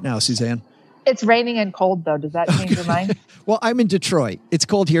you right now, Suzanne. It's raining and cold, though. Does that change your mind? Well, I'm in Detroit. It's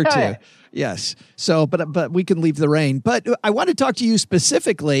cold here too. Yeah. Yes. So, but we can leave the rain. But I want to talk to you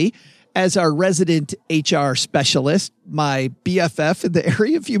specifically as our resident HR specialist, my BFF in the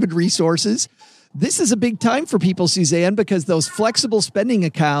area of human resources. This is a big time for people, Suzanne, because those flexible spending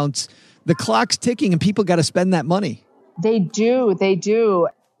accounts, the clock's ticking and people got to spend that money. They do.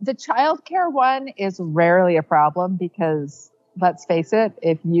 The childcare one is rarely a problem because, let's face it,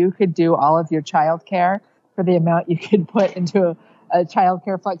 if you could do all of your childcare for the amount you could put into a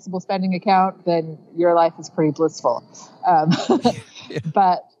childcare flexible spending account, then your life is pretty blissful.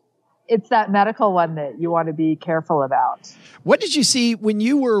 But it's that medical one that you want to be careful about. What did you see when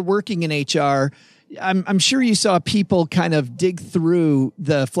you were working in HR? I'm sure you saw people kind of dig through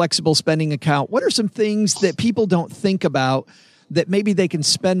the flexible spending account. What are some things that people don't think about that maybe they can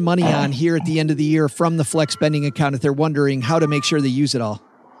spend money on here at the end of the year from the flex spending account if they're wondering how to make sure they use it all?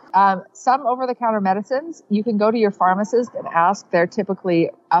 Some over-the-counter medicines, you can go to your pharmacist and ask. They're typically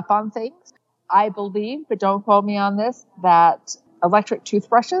up on things. I believe, but don't quote me on this, that electric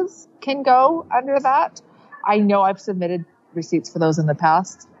toothbrushes can go under that. I know I've submitted receipts for those in the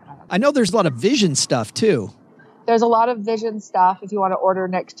past. I know there's a lot of vision stuff too. There's a lot of vision stuff if you want to order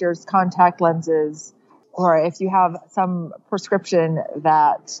next year's contact lenses, or if you have some prescription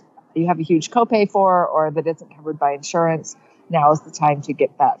that you have a huge copay for or that isn't covered by insurance. Now is the time to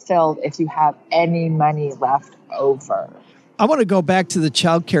get that filled if you have any money left over. I want to go back to the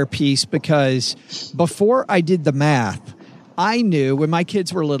childcare piece because before I did the math, I knew when my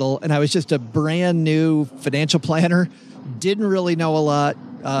kids were little and I was just a brand new financial planner, didn't really know a lot.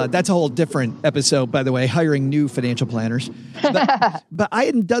 That's a whole different episode, by the way, hiring new financial planners. But I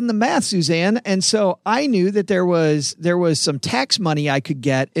hadn't done the math, Suzanne. And so I knew that there was some tax money I could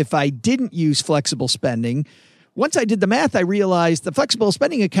get if I didn't use flexible spending. Once I did the math, I realized the flexible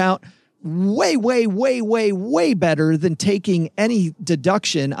spending account way, way, way, way, way better than taking any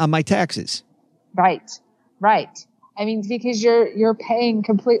deduction on my taxes. Right. I mean, because you're paying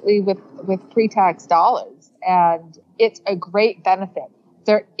completely with pre-tax dollars, and it's a great benefit.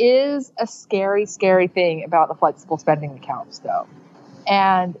 There is a scary, scary thing about the flexible spending accounts, though.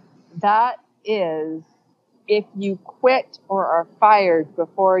 And that is if you quit or are fired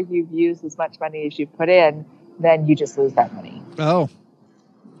before you've used as much money as you've put in, then you just lose that money. Oh.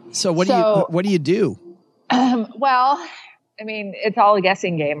 So what do you do? Well, I mean, it's all a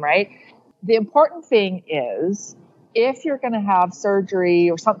guessing game, right? The important thing is if you're going to have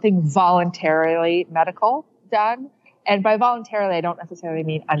surgery or something voluntarily medical done, and by voluntarily, I don't necessarily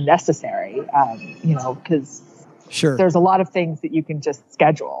mean unnecessary, because sure, there's a lot of things that you can just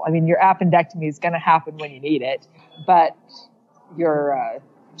schedule. I mean, your appendectomy is going to happen when you need it, but your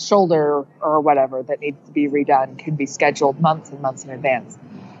shoulder or whatever that needs to be redone can be scheduled months and months in advance.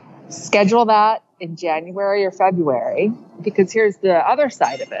 Schedule that in January or February, because here's the other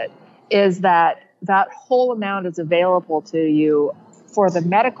side of it, is that whole amount is available to you for the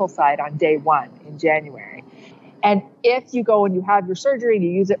medical side on day one in January. And if you go and you have your surgery and you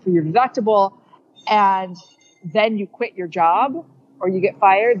use it for your deductible and then you quit your job or you get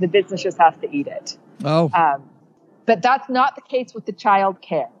fired, the business just has to eat it. Oh. But that's not the case with the child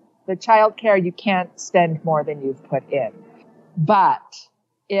care. The child care, you can't spend more than you've put in. But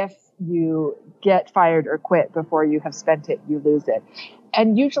if you get fired or quit before you have spent it, you lose it.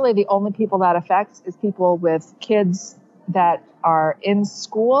 And usually the only people that affects is people with kids that are in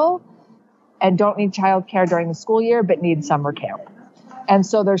school and don't need childcare during the school year, but need summer camp. And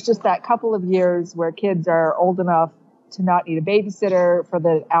so there's just that couple of years where kids are old enough to not need a babysitter for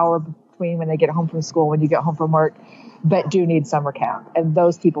the hour between when they get home from school, when you get home from work, but do need summer camp. And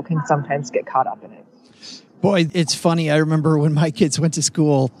those people can sometimes get caught up in it. Boy, it's funny. I remember when my kids went to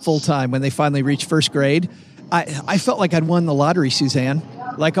school full time, when they finally reached first grade, I felt like I'd won the lottery, Suzanne.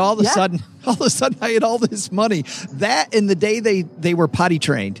 Like all of a sudden I had all this money. That in the day they were potty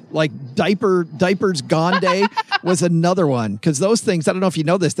trained, like diapers gone day was another one. Because those things, I don't know if you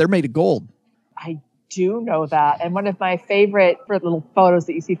know this, they're made of gold. I do know that. And one of my favorite little photos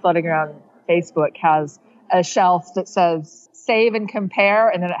that you see floating around Facebook has a shelf that says save and compare.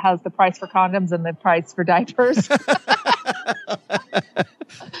 And then it has the price for condoms and the price for diapers.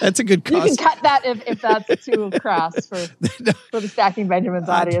 That's a good cost. You can cut that if that's too crass for the Stacking Benjamins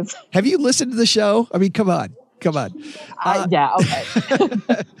audience. Have you listened to the show? I mean, come on. Yeah, okay.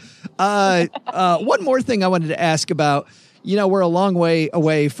 One more thing I wanted to ask about. You know, we're a long way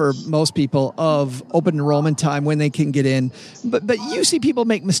away for most people of open enrollment time when they can get in. But you see people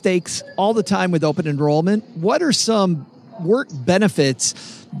make mistakes all the time with open enrollment. What are some work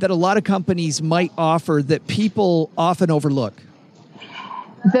benefits that a lot of companies might offer that people often overlook?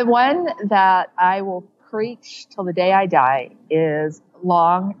 The one that I will preach till the day I die is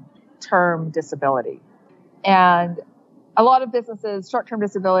long-term disability. And a lot of businesses, short-term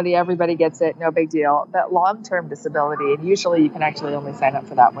disability, everybody gets it, no big deal. But long-term disability, and usually you can actually only sign up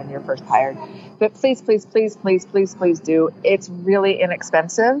for that when you're first hired. But please, please, please, please, please, please do. It's really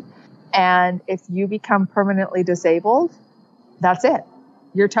inexpensive. And if you become permanently disabled, that's it.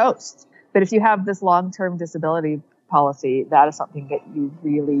 You're toast. But if you have this long-term disability policy, that is something that you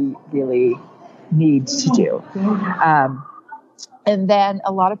really, really need to do. And then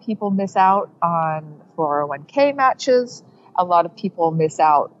a lot of people miss out on 401k matches. A lot of people miss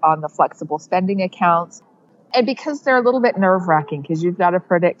out on the flexible spending accounts. And because they're a little bit nerve-wracking because you've got to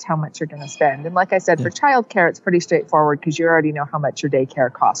predict how much you're going to spend. And like I said, for childcare, it's pretty straightforward because you already know how much your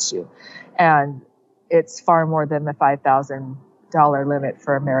daycare costs you. And it's far more than the $5,000 limit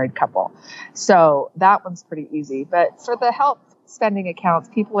for a married couple. So that one's pretty easy. But for the health spending accounts,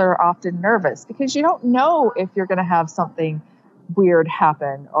 people are often nervous because you don't know if you're going to have something weird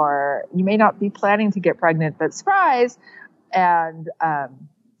happen, or you may not be planning to get pregnant, but surprise. And,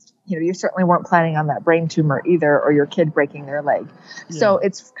 you certainly weren't planning on that brain tumor either, or your kid breaking their leg. Yeah. So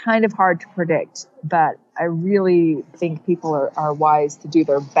it's kind of hard to predict, but I really think people are wise to do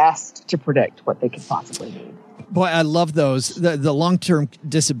their best to predict what they could possibly need. Boy, I love those. The long-term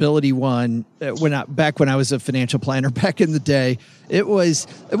disability one, back when I was a financial planner back in the day, it was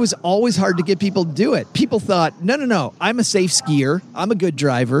always hard to get people to do it. People thought, no, I'm a safe skier. I'm a good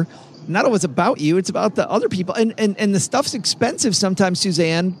driver. Not always about you. It's about the other people. And the stuff's expensive sometimes,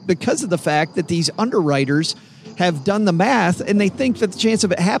 Suzanne, because of the fact that these underwriters have done the math and they think that the chance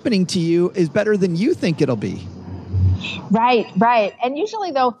of it happening to you is better than you think it'll be. Right. And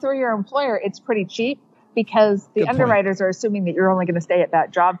usually, though, through your employer, it's pretty cheap because the underwriters are assuming that you're only going to stay at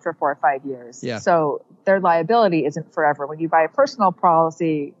that job for 4 or 5 years. Yeah. So their liability isn't forever. When you buy a personal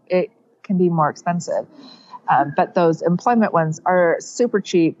policy, it can be more expensive. But those employment ones are super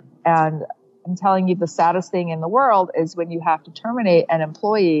cheap. And I'm telling you, the saddest thing in the world is when you have to terminate an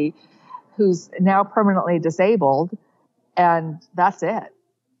employee who's now permanently disabled, and that's it.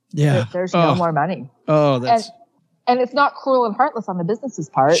 Yeah. There's no more money. Oh, And it's not cruel and heartless on the business's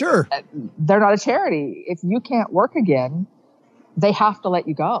part. Sure. They're not a charity. If you can't work again, they have to let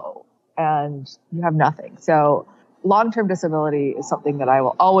you go and you have nothing. So long-term disability is something that I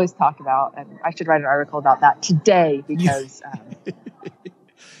will always talk about. And I should write an article about that today because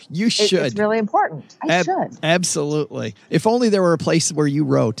you should. It's really important. I should. Absolutely. If only there were a place where you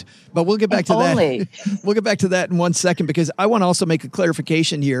wrote. But we'll get back to that. We'll get back to that in 1 second because I want to also make a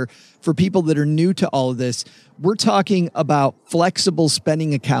clarification here for people that are new to all of this. We're talking about flexible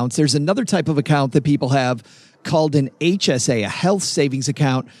spending accounts. There's another type of account that people have called an HSA, a health savings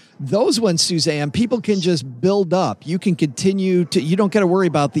account. Those ones, Suzanne, people can just build up. You can continue to, you don't got to worry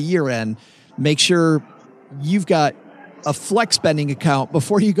about the year end. Make sure you've got a flex spending account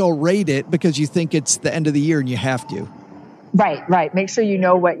before you go rate it because you think it's the end of the year and you have to. Right. Make sure you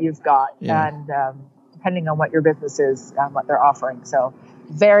know what you've got Yeah. and depending on what your business is, what they're offering. So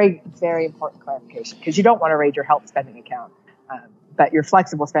very, very important clarification because you don't want to raid your health spending account. But your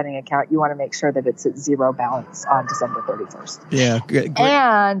flexible spending account, you want to make sure that it's at zero balance on December 31st. Yeah. Great.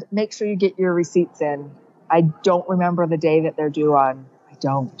 And make sure you get your receipts in. I don't remember the day that they're due on.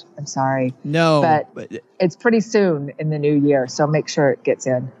 I'm sorry. No. But it's pretty soon in the new year, so make sure it gets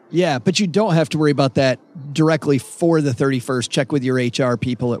in. Yeah, but you don't have to worry about that directly for the 31st. Check with your HR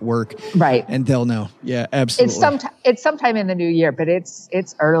people at work. Right. And they'll know. Yeah, absolutely. It's sometime in the new year, but it's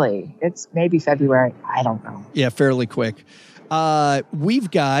early. It's maybe February. I don't know. Yeah, fairly quick. We've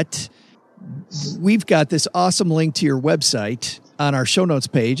got this awesome link to your website on our show notes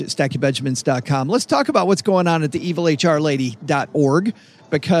page at stackingbenjamins.com. Let's talk about what's going on at the evilhrlady.org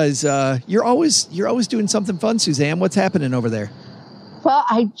because you're always doing something fun, Suzanne. What's happening over there? Well,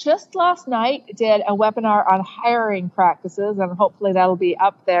 I just last night did a webinar on hiring practices, and hopefully that'll be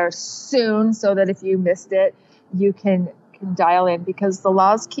up there soon so that if you missed it, you can dial in because the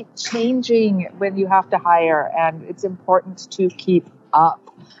laws keep changing when you have to hire, and it's important to keep up.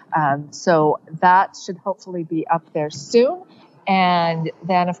 So that should hopefully be up there soon. And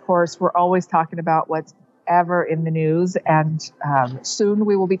then, of course, we're always talking about what's ever in the news. And soon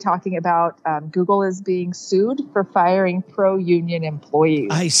we will be talking about Google is being sued for firing pro-union employees.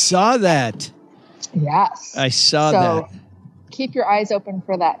 I saw that. Yes. I saw that. Keep your eyes open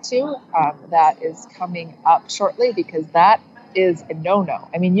for that, too. That is coming up shortly because that is a no-no.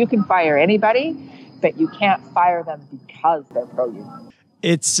 I mean, you can fire anybody, but you can't fire them because they're pro-union.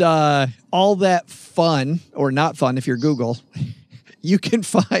 It's all that fun, or not fun if you're Google, you can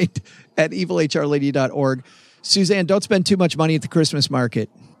find at evilhrlady.org. Suzanne, don't spend too much money at the Christmas market.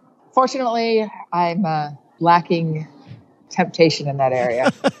 Fortunately, I'm lacking temptation in that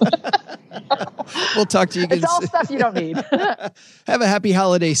area. We'll talk to you again. It's all stuff you don't need. Have a happy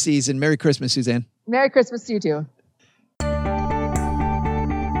holiday season. Merry Christmas, Suzanne. Merry Christmas to you too.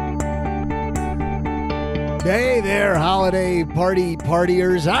 Hey there, holiday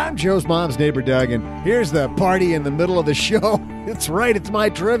partiers. I'm Joe's mom's neighbor, Doug, and here's the party in the middle of the show. It's right, it's my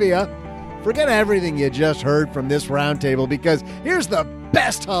trivia. Forget everything you just heard from this roundtable, because here's the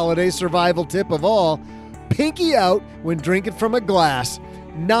best holiday survival tip of all. Pinky out when drinking from a glass.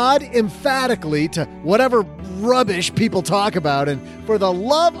 Nod emphatically to whatever rubbish people talk about, and for the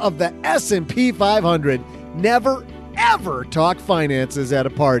love of the S&P 500, never, ever talk finances at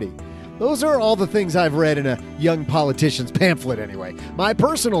a party. Those are all the things I've read in a young politician's pamphlet anyway. My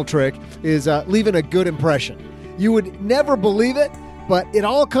personal trick is leaving a good impression. You would never believe it, but it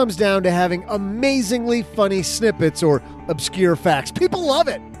all comes down to having amazingly funny snippets or obscure facts. People love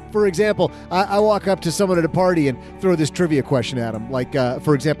it. For example, I walk up to someone at a party and throw this trivia question at them. Like,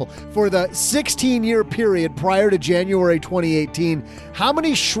 for example, for the 16-year period prior to January 2018, how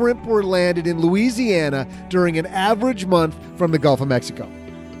many shrimp were landed in Louisiana during an average month from the Gulf of Mexico?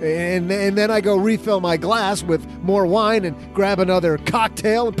 And then I go refill my glass with more wine and grab another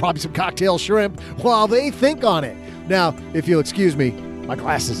cocktail and probably some cocktail shrimp while they think on it. Now, if you'll excuse me, my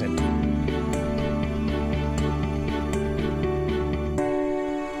glass is empty.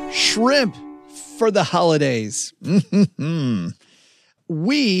 Shrimp for the holidays.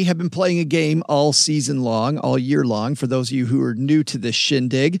 We have been playing a game all season long, all year long, for those of you who are new to this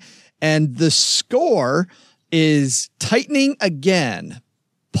shindig. And the score is tightening again.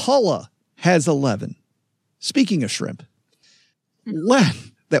 Paula has 11. Speaking of shrimp, Len,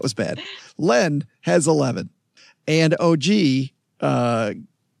 that was bad. Len has 11. And OG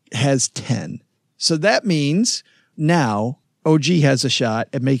has 10. So that means now OG has a shot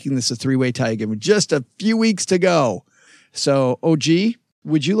at making this a three-way tie again with just a few weeks to go. So, OG,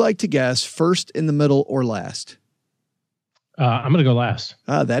 would you like to guess first, in the middle, or last? I'm going to go last.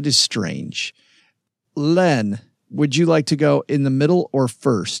 That is strange. Len, would you like to go in the middle or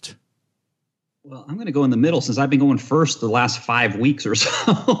first? Well, I'm going to go in the middle since I've been going first the last 5 weeks or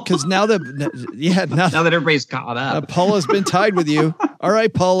so. Because now that everybody's caught up, Paula's been tied with you. All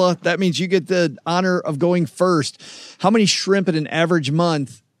right, Paula, that means you get the honor of going first. How many shrimp in an average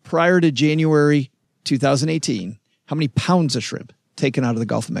month prior to January 2018? How many pounds of shrimp taken out of the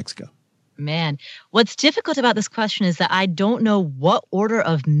Gulf of Mexico? Man, what's difficult about this question is that I don't know what order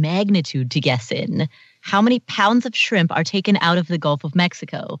of magnitude to guess in. How many pounds of shrimp are taken out of the Gulf of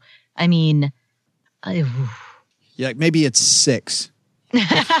Mexico? I mean, yeah, maybe it's 6.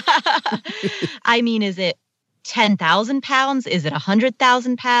 I mean, is it 10,000 pounds? Is it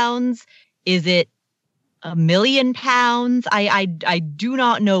 100,000 pounds? Is it 1,000,000 pounds? I do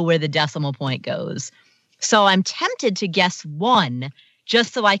not know where the decimal point goes. So I'm tempted to guess 1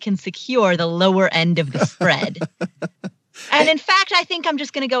 just so I can secure the lower end of the spread. And in fact, I think I'm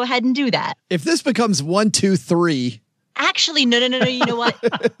just going to go ahead and do that. If this becomes 1, 2, 3. Actually, no. You know what?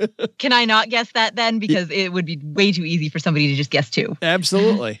 Can I not guess that then? Because it would be way too easy for somebody to just guess 2.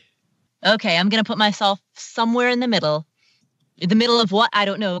 Absolutely. Okay, I'm going to put myself somewhere in the middle. In the middle of what? I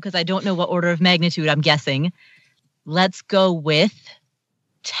don't know, because I don't know what order of magnitude I'm guessing. Let's go with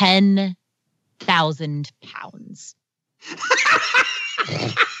 10,000 pounds.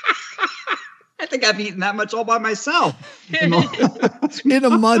 I think I've eaten that much all by myself. In a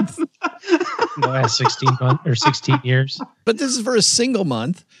month. The last 16 months or 16 years. But this is for a single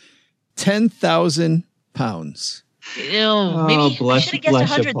month. 10,000 pounds. Maybe I should have guessed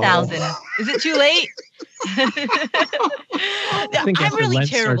 100,000. Is it too late? I'm really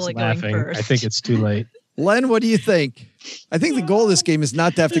terrible at going first. I think it's too late. Len, what do you think? I think the goal of this game is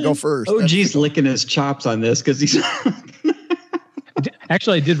not to have to go first. OG's licking his chops on this because he's...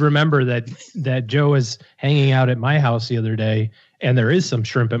 Actually, I did remember that Joe was hanging out at my house the other day, and there is some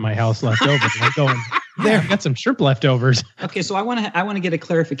shrimp at my house left over. And I'm going, I've got some shrimp leftovers. Okay, so I want to get a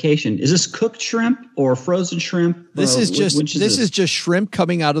clarification. Is this cooked shrimp or frozen shrimp? This is just shrimp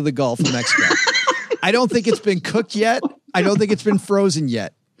coming out of the Gulf of Mexico. I don't think it's been cooked yet. I don't think it's been frozen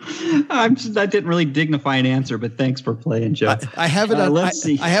yet. That didn't really dignify an answer, but thanks for playing, Joe. I have it on. I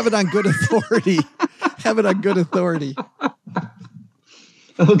have it on good authority.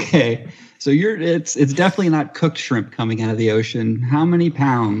 Okay, so it's definitely not cooked shrimp coming out of the ocean. How many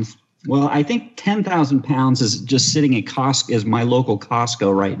pounds? Well, I think 10,000 pounds is just sitting at Costco, is my local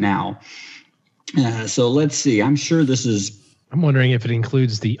Costco right now. So let's see. I'm sure this is. I'm wondering if it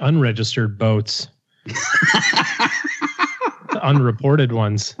includes the unregistered boats, the unreported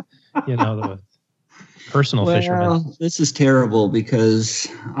ones. The personal fishermen. This is terrible because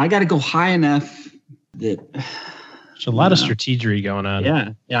I got to go high enough that. There's a lot of strategery going on.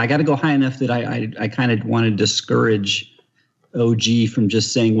 Yeah. I got to go high enough that I kind of want to discourage OG from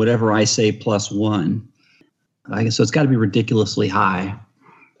just saying whatever I say plus 1. So it's got to be ridiculously high.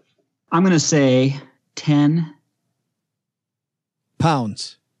 I'm going to say 10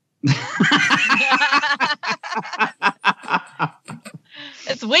 pounds.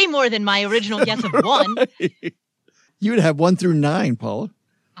 That's way more than my original guess of 1. You would have 1 through 9, Paula.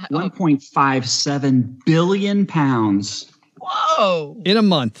 1.57 billion pounds. Whoa. In a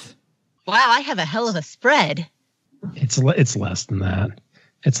month. Wow, I have a hell of a spread. It's less than that.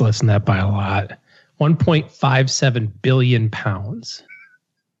 It's less than that by a lot. 1.57 billion pounds.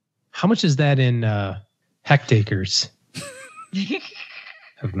 How much is that in hectares? I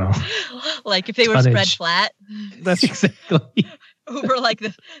don't know. Like if they were spread flat. That's exactly. Over like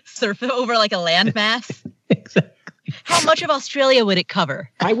the surface, over like a landmass. Exactly. How much of Australia would it cover?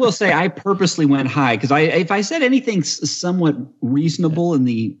 I will say I purposely went high because if I said anything somewhat reasonable in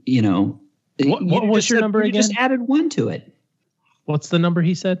the, what was your number again? Just added 1 to it. What's the number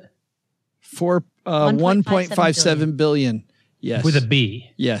he said? 1.57 billion. Yes. With a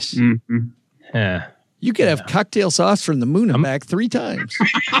B. Yes. Mm-hmm. Yeah. You could have cocktail sauce from the moon and back 3 times.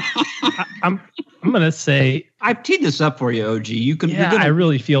 I'm going to say I've teed this up for you, OG. You can. Yeah, I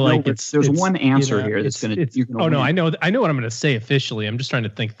really feel like there's one answer here that's going to. Oh no, I know what I'm going to say officially. I'm just trying to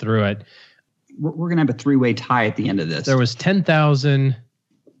think through it. We're going to have a 3-way tie at the end of this. There was 10,000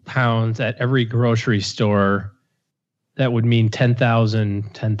 pounds at every grocery store. That would mean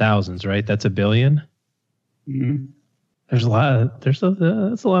 10,000s, right? That's $1 billion. Mm-hmm. That's a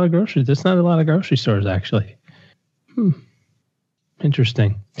lot of groceries. There's not a lot of grocery stores actually.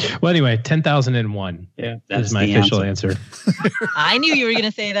 Interesting. Well, anyway, 10,001. Yeah, that's my official answer. I knew you were going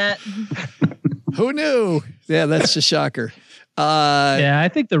to say that. Who knew? Yeah, that's a shocker. I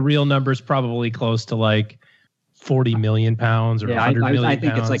think the real number is probably close to like 40 million pounds or 100 million I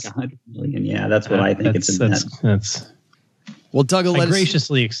think pounds. It's like 100 million. Yeah, that's what I think. That's. Well, Doug will I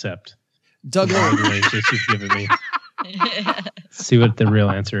graciously accept. Doug will you've given me. See what the real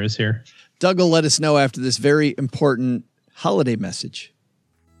answer is here. Doug will let us know after this very important holiday message.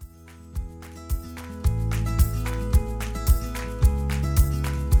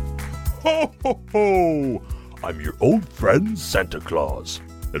 Ho, ho, ho! I'm your old friend Santa Claus.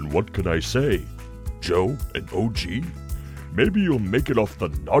 And what can I say? Joe and OG? Maybe you'll make it off the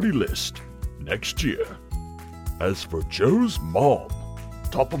naughty list next year. As for Joe's mom,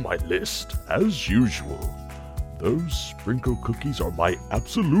 top of my list, as usual. Those sprinkle cookies are my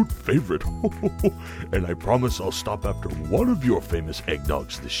absolute favorite. And I promise I'll stop after one of your famous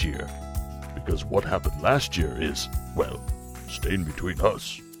eggnogs this year. Because what happened last year is, well, staying between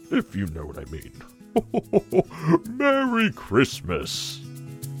us, if you know what I mean. Merry Christmas!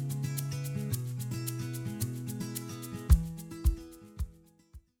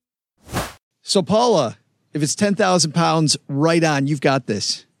 So, Paula, if it's 10,000 pounds, right on, you've got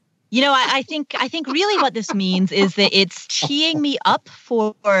this. I think really what this means is that it's teeing me up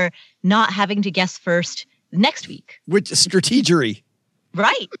for not having to guess first next week. Which strategery.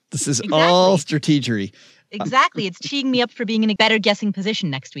 Right. This is all strategery. Exactly. It's teeing me up for being in a better guessing position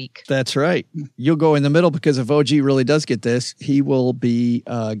next week. That's right. You'll go in the middle because if OG really does get this, he will be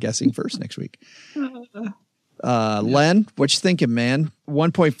guessing first next week. Len, what you thinking, man?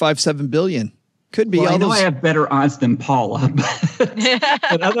 1.57 billion. Could be. Well, I know I have better odds than Paula,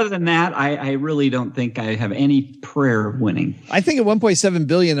 but other than that, I really don't think I have any prayer of winning. I think at 1.7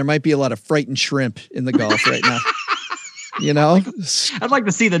 billion, there might be a lot of frightened shrimp in the Gulf right now. I'd like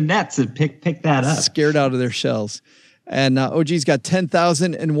to see the nets and pick that up. Scared out of their shells. And OG's got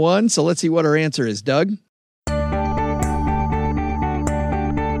 10,001. So let's see what our answer is. Doug?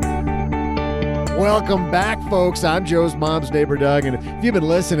 Welcome back, folks. I'm Joe's mom's neighbor, Doug. And if you've been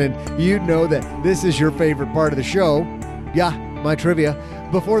listening, you'd know that this is your favorite part of the show. Yeah, my trivia.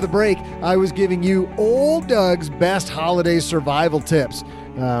 Before the break, I was giving you old Doug's best holiday survival tips.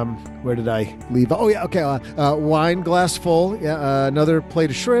 Where did I leave? Oh, yeah, okay. Wine glass full. Yeah, another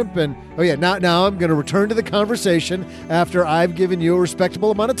plate of shrimp. And, now I'm going to return to the conversation after I've given you a respectable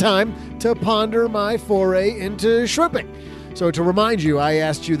amount of time to ponder my foray into shrimping. So to remind you, I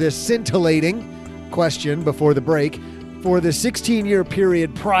asked you this scintillating question before the break. For the 16-year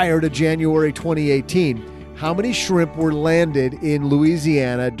period prior to January 2018, how many shrimp were landed in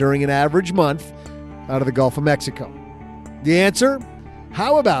Louisiana during an average month out of the Gulf of Mexico? The answer?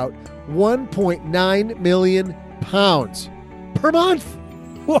 How about 1.9 million pounds per month?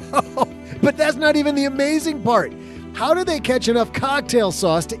 Whoa! But that's not even the amazing part. How do they catch enough cocktail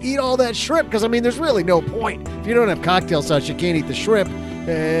sauce to eat all that shrimp? Because, there's really no point. If you don't have cocktail sauce, you can't eat the shrimp.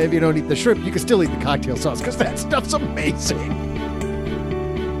 If you don't eat the shrimp, you can still eat the cocktail sauce because that stuff's amazing.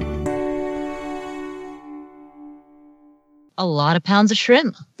 A lot of pounds of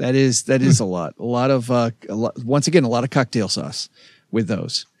shrimp. That is a lot. Once again, a lot of cocktail sauce with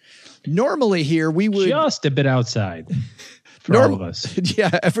those. Normally here we would just a bit outside for all of us.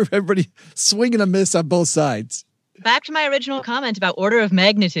 Yeah, everybody swing and a miss on both sides. Back to my original comment about order of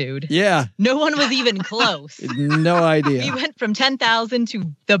magnitude. Yeah. No one was even close. No idea. We went from 10,000 to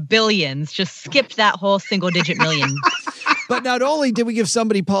the billions, just skipped that whole single-digit million. But not only did we give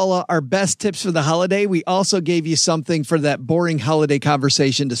somebody, Paula, our best tips for the holiday, we also gave you something for that boring holiday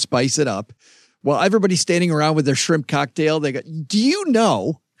conversation to spice it up. While everybody's standing around with their shrimp cocktail, they go, do you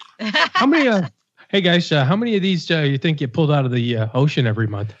know? How many, hey guys, how many of these you think you pulled out of the ocean every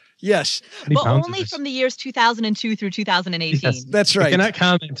month? Yes. Well, only from the years 2002 through 2018. Yes, that's right. I cannot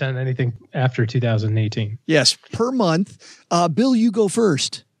comment on anything after 2018. Yes, per month. Bill, you go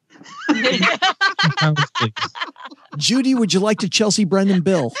first. Judy, would you like to Chelsea Brendan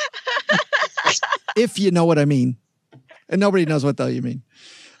Bill? If you know what I mean. And nobody knows what the hell you mean.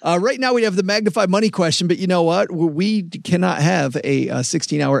 Right now we have the Magnify Money question, but you know what? We cannot have a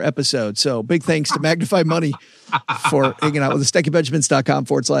 16-hour episode. So big thanks to Magnify Money for hanging out with us.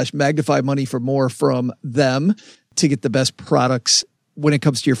 StackyBenjamins.com/Magnify Money for more from them to get the best products when it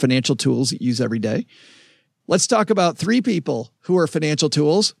comes to your financial tools that you use every day. Let's talk about three people who are financial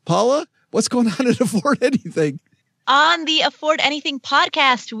tools. Paula, what's going on at Afford Anything? On the Afford Anything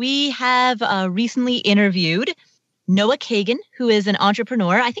podcast, we have recently interviewed Noah Kagan, who is an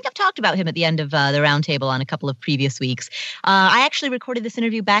entrepreneur. I think I've talked about him at the end of the Roundtable on a couple of previous weeks. I actually recorded this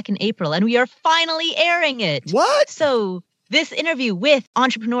interview back in April, and we are finally airing it. What? So this interview with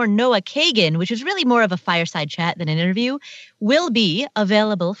entrepreneur Noah Kagan, which is really more of a fireside chat than an interview, will be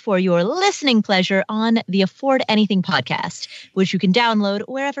available for your listening pleasure on the Afford Anything podcast, which you can download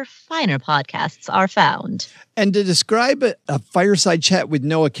wherever finer podcasts are found. And to describe a fireside chat with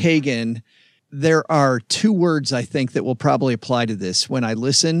Noah Kagan, there are two words I think that will probably apply to this when I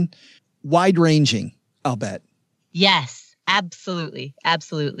listen. Wide-ranging, I'll bet. Yes, absolutely.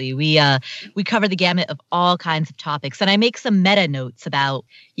 Absolutely. We cover the gamut of all kinds of topics. And I make some meta notes about,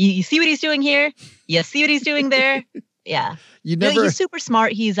 you see what he's doing here? You see what he's doing there? Yeah. He's super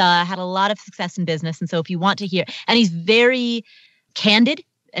smart. He's had a lot of success in business. And so if you want to hear, and he's very candid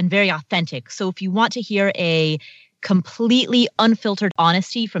and very authentic. So if you want to hear a completely unfiltered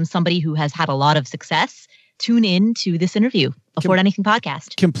honesty from somebody who has had a lot of success, tune in to this interview, Afford Anything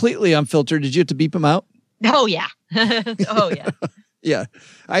podcast. Completely unfiltered. Did you have to beep him out? Oh, yeah. Oh, yeah. Yeah.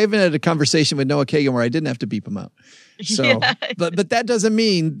 I haven't had a conversation with Noah Kagan where I didn't have to beep him out. So, yeah. but that doesn't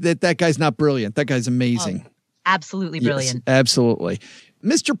mean that guy's not brilliant. That guy's amazing. Oh, absolutely brilliant. Yes, absolutely.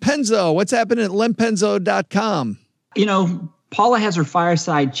 Mr. Penzo, what's happening at lempenzo.com? You know, Paula has her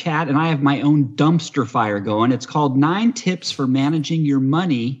fireside chat, and I have my own dumpster fire going. It's called 9 Tips for Managing Your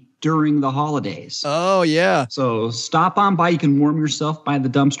Money During the Holidays. Oh, yeah. So stop on by. You can warm yourself by the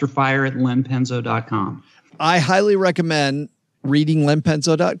dumpster fire at lenpenzo.com. I highly recommend reading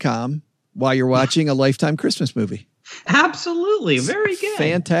lenpenzo.com while you're watching a Lifetime Christmas movie. Absolutely. Very good.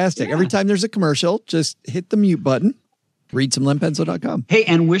 Fantastic. Yeah. Every time there's a commercial, just hit the mute button. Read some lenpenzo.com. Hey,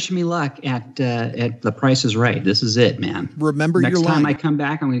 and wish me luck at The Price is Right. This is it, man. Remember your line. Next time I come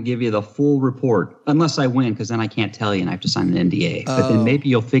back, I'm going to give you the full report. Unless I win, because then I can't tell you and I have to sign an NDA. But then maybe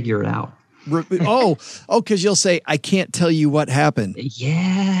you'll figure it out. Because you'll say, I can't tell you what happened.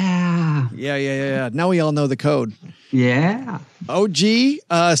 Yeah. Yeah. Now we all know the code. Yeah.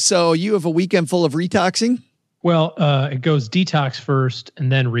 OG, so you have a weekend full of retoxing? Well, it goes detox first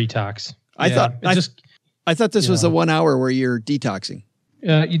and then retox. I thought this was the 1 hour where you're detoxing.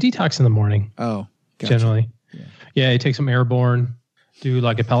 You detox in the morning. Oh, gotcha. Generally. Yeah, you take some airborne, do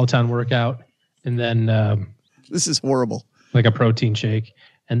like a Peloton workout, and then this is horrible. Like a protein shake.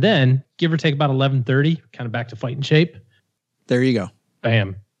 And then give or take about 11:30, kind of back to fighting shape. There you go.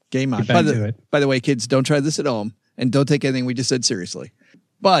 Bam. Game on. By the way, kids, don't try this at home and don't take anything we just said seriously.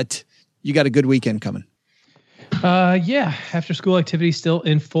 But you got a good weekend coming. Yeah, after school activity still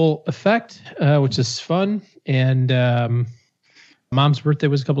in full effect, which is fun. And Mom's birthday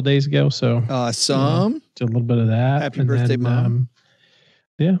was a couple days ago, so awesome. Did a little bit of that. Happy birthday, Mom.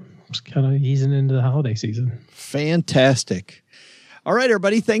 Yeah, just kind of easing into the holiday season. Fantastic. All right,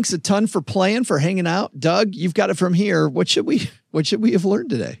 everybody. Thanks a ton for playing, for hanging out. Doug, you've got it from here. What should we have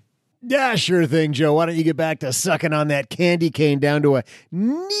learned today? Yeah, sure thing, Joe. Why don't you get back to sucking on that candy cane down to a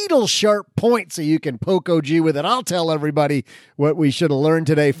needle-sharp point so you can poke OG with it? I'll tell everybody what we should have learned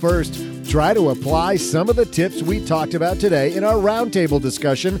today first. Try to apply some of the tips we talked about today in our roundtable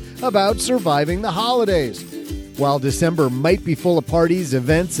discussion about surviving the holidays. While December might be full of parties,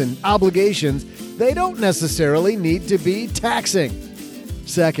 events, and obligations, they don't necessarily need to be taxing.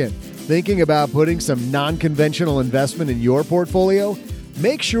 Second, thinking about putting some non-conventional investment in your portfolio?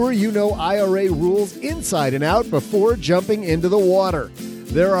 Make sure you know IRA rules inside and out before jumping into the water.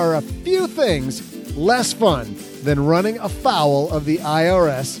 There are a few things less fun than running afoul of the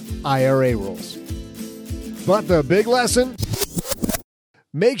IRS IRA rules. But the big lesson?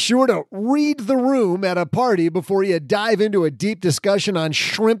 Make sure to read the room at a party before you dive into a deep discussion on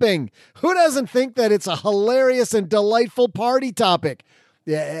shrimping. Who doesn't think that it's a hilarious and delightful party topic?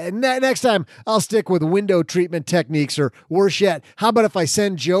 Yeah, next time, I'll stick with window treatment techniques, or worse yet, how about if I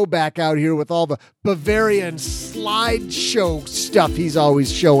send Joe back out here with all the Bavarian slideshow stuff he's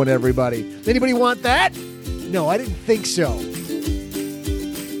always showing everybody? Anybody want that? No, I didn't think so.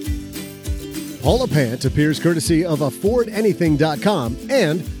 Paula Pant appears courtesy of AffordAnything.com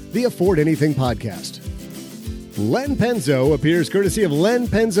and the Afford Anything podcast. Len Penzo appears courtesy of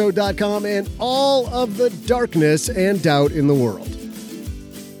LenPenzo.com and all of the darkness and doubt in the world.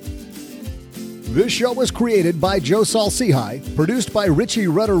 This show was created by Joe Saul-Sehy, produced by Richie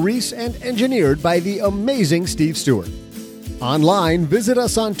Rutter-Reese, and engineered by the amazing Steve Stewart. Online, visit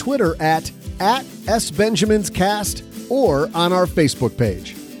us on Twitter at @SBenjaminsCast or on our Facebook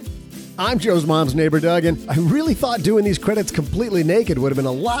page. I'm Joe's mom's neighbor, Doug, and I really thought doing these credits completely naked would have been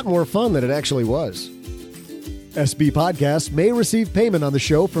a lot more fun than it actually was. SB Podcasts may receive payment on the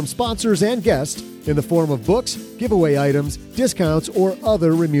show from sponsors and guests in the form of books, giveaway items, discounts, or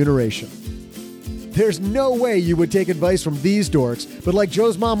other remuneration. There's no way you would take advice from these dorks, but like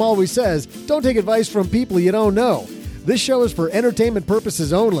Joe's mom always says, don't take advice from people you don't know. This show is for entertainment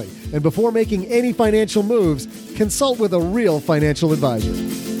purposes only, and before making any financial moves, consult with a real financial advisor.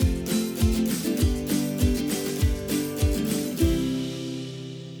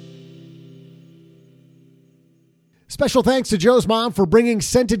 Special thanks to Joe's mom for bringing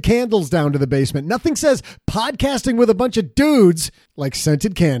scented candles down to the basement. Nothing says podcasting with a bunch of dudes like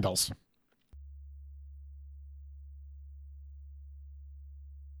scented candles.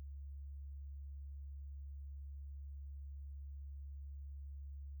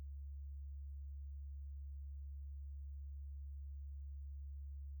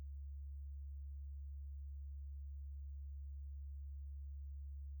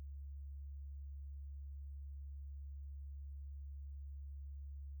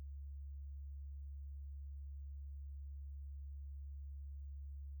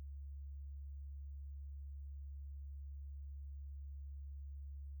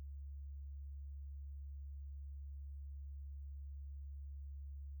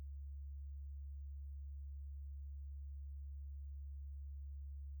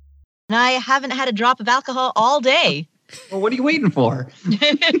 And I haven't had a drop of alcohol all day. Well, what are you waiting for?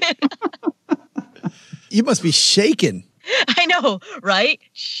 You must be shaking. I know, right?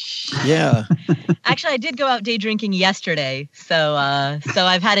 Yeah. Actually, I did go out day drinking yesterday, so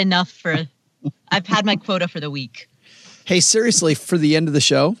I've had enough I've had my quota for the week. Hey, seriously, for the end of the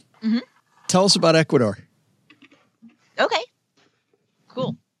show, Tell us about Ecuador. Okay.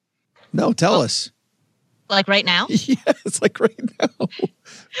 Cool. No, tell us. Like right now? Yes, like right now.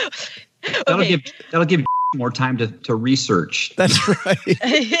 That'll give more time to research. That's right.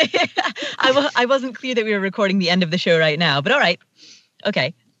 I wasn't clear that we were recording the end of the show right now, but all right.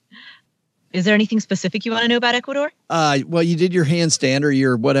 Okay. Is there anything specific you want to know about Ecuador? Well, you did your handstand or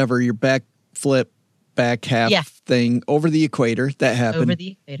your whatever, your back flip, back half thing over the equator. That happened. Over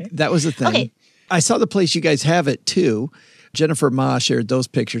the equator. That was the thing. Okay. I saw the place you guys have it too. Jennifer Ma shared those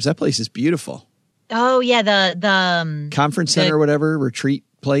pictures. That place is beautiful. Oh yeah, the conference center or whatever, retreat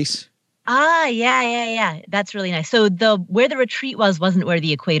place. Yeah. That's really nice. So where the retreat wasn't where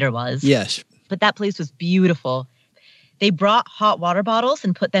the equator was. Yes. But that place was beautiful. They brought hot water bottles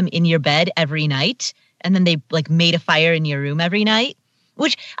and put them in your bed every night. And then they made a fire in your room every night.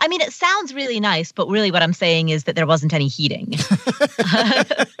 Which, I mean, it sounds really nice, but really what I'm saying is that there wasn't any heating.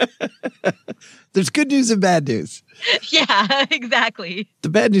 There's good news and bad news. Yeah, exactly. The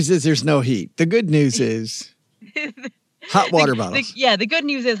bad news is there's no heat. The good news is hot water bottles. The good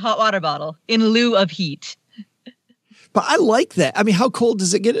news is hot water bottle in lieu of heat. But I like that. I mean, how cold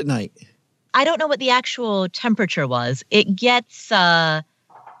does it get at night? I don't know what the actual temperature was. It gets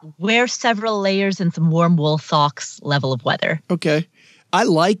wear several layers and some warm wool socks level of weather. Okay. I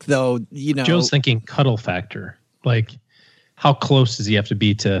like, though, Joe's thinking cuddle factor. Like, how close does he have to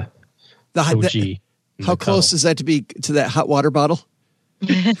be to OG? How close is that to be to that hot water bottle?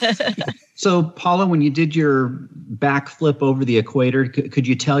 So, Paula, when you did your backflip over the equator, could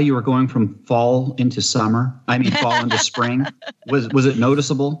you tell you were going from fall into summer? I mean, fall into spring? Was it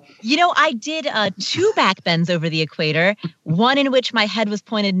noticeable? I did 2 back bends over the equator, one in which my head was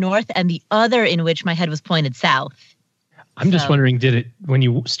pointed north and the other in which my head was pointed south. I'm just wondering, when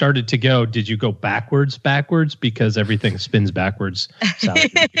you started to go, did you go backwards? Because everything spins backwards.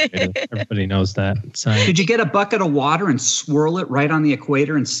 Everybody knows that. So, did you get a bucket of water and swirl it right on the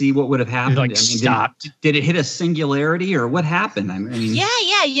equator and see what would have happened? Stopped. Did it hit a singularity or what happened? I mean, yeah.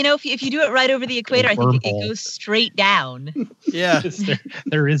 If you do it right over the equator, I think it goes straight down. Yeah.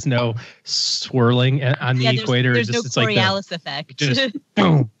 There is no swirling on the equator. There's no Coriolis effect. Just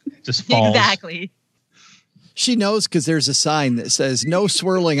boom, just falls. Exactly. She knows because there's a sign that says no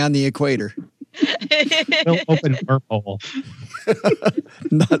swirling on the equator. No open wormhole.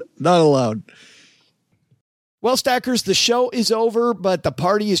 Not allowed. Well, Stackers, the show is over, but the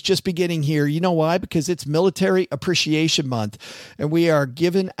party is just beginning here. You know why? Because it's Military Appreciation Month, and we are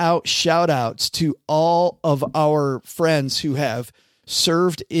giving out shout outs to all of our friends who have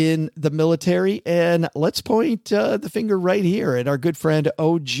served in the military. And let's point the finger right here at our good friend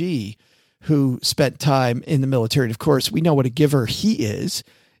OG, who spent time in the military. And of course, we know what a giver he is,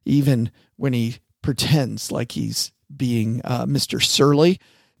 even when he pretends like he's being Mr. Surly.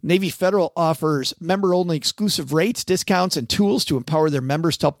 Navy Federal offers member-only exclusive rates, discounts, and tools to empower their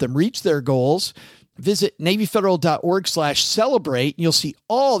members to help them reach their goals. Visit NavyFederal.org/celebrate, and you'll see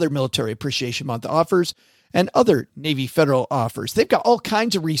all their Military Appreciation Month offers and other Navy Federal offers. They've got all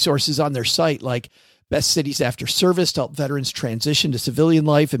kinds of resources on their site, like best cities after service to help veterans transition to civilian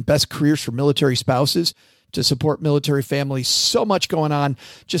life, and best careers for military spouses to support military families. So much going on.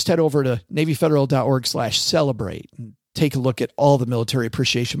 Just head over to NavyFederal.org/celebrate and take a look at all the Military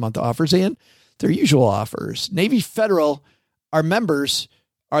Appreciation Month offers and their usual offers. Navy Federal, our members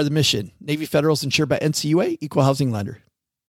are the mission. Navy Federal is insured by NCUA, Equal Housing Lender.